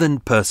and the other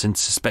person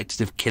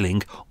suspected of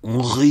killing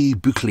Henri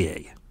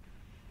Bouclier.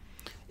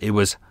 It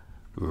was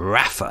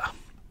Rafa.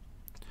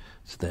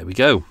 So there we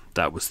go.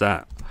 That was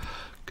that.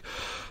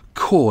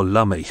 Core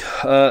lummy.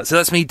 So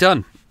that's me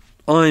done.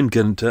 I haven't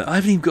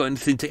even got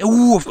anything to...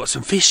 Oh, I've got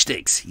some fish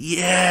sticks.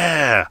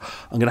 Yeah.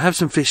 I'm going to have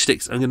some fish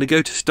sticks. I'm going to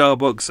go to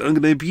Starbucks. I'm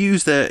going to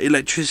abuse their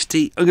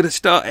electricity. I'm going to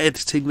start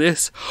editing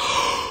this.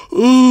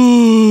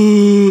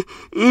 Oh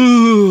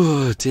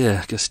dear. I'm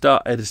going to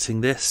start editing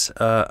this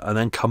and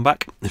then come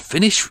back and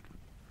finish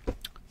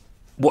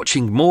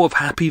watching more of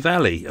Happy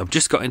Valley. I've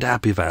just got into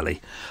Happy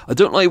Valley. I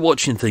don't like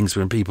watching things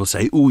when people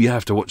say, oh, you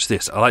have to watch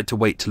this. I like to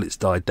wait till it's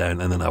died down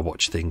and then I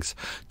watch things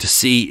to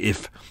see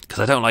if, because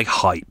I don't like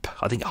hype.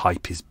 I think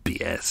hype is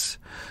BS.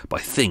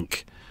 But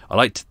I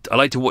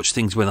like to watch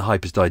things when the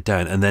hype has died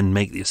down and then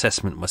make the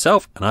assessment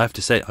myself. And I have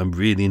to say, I'm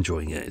really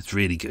enjoying it. It's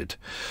really good.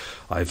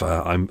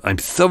 I'm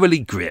thoroughly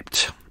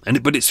gripped.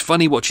 But it's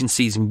funny watching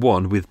season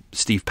 1 with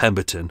Steve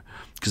Pemberton,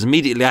 because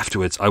immediately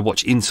afterwards I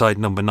watch Inside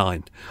Number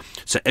 9.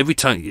 So every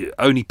time,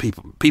 only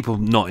people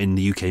not in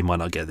the UK might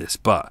not get this,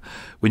 but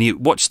when you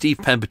watch Steve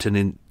Pemberton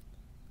in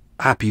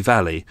Happy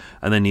Valley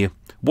and then you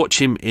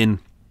watch him in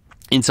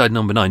Inside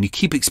Number 9, you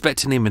keep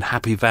expecting him in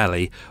Happy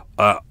Valley,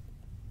 and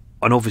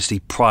obviously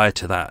prior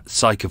to that,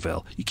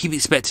 Psychoville, you keep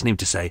expecting him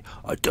to say,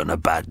 I've done a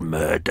bad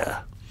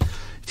murder.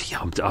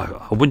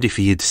 I wonder if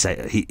he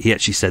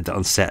actually said that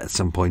on set at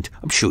some point.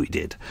 I'm sure he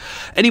did.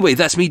 Anyway,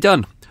 that's me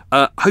done.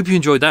 Hope you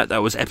enjoyed that.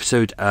 That was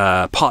episode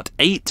part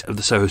 8 of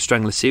the Soho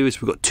Strangler series.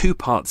 We've got 2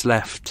 parts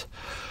left.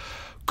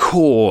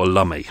 Core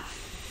lummy.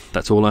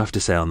 That's all I have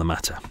to say on the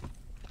matter.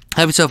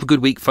 Have yourself a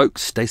good week,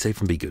 folks. Stay safe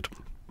and be good.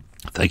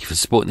 Thank you for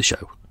supporting the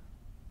show.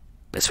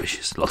 Best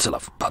wishes. Lots of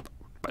love. Bye.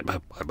 Bye. Bye.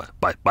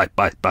 Bye. Bye.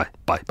 Bye. Bye.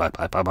 Bye. Bye.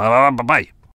 Bye. Bye. Bye. Bye. Bye.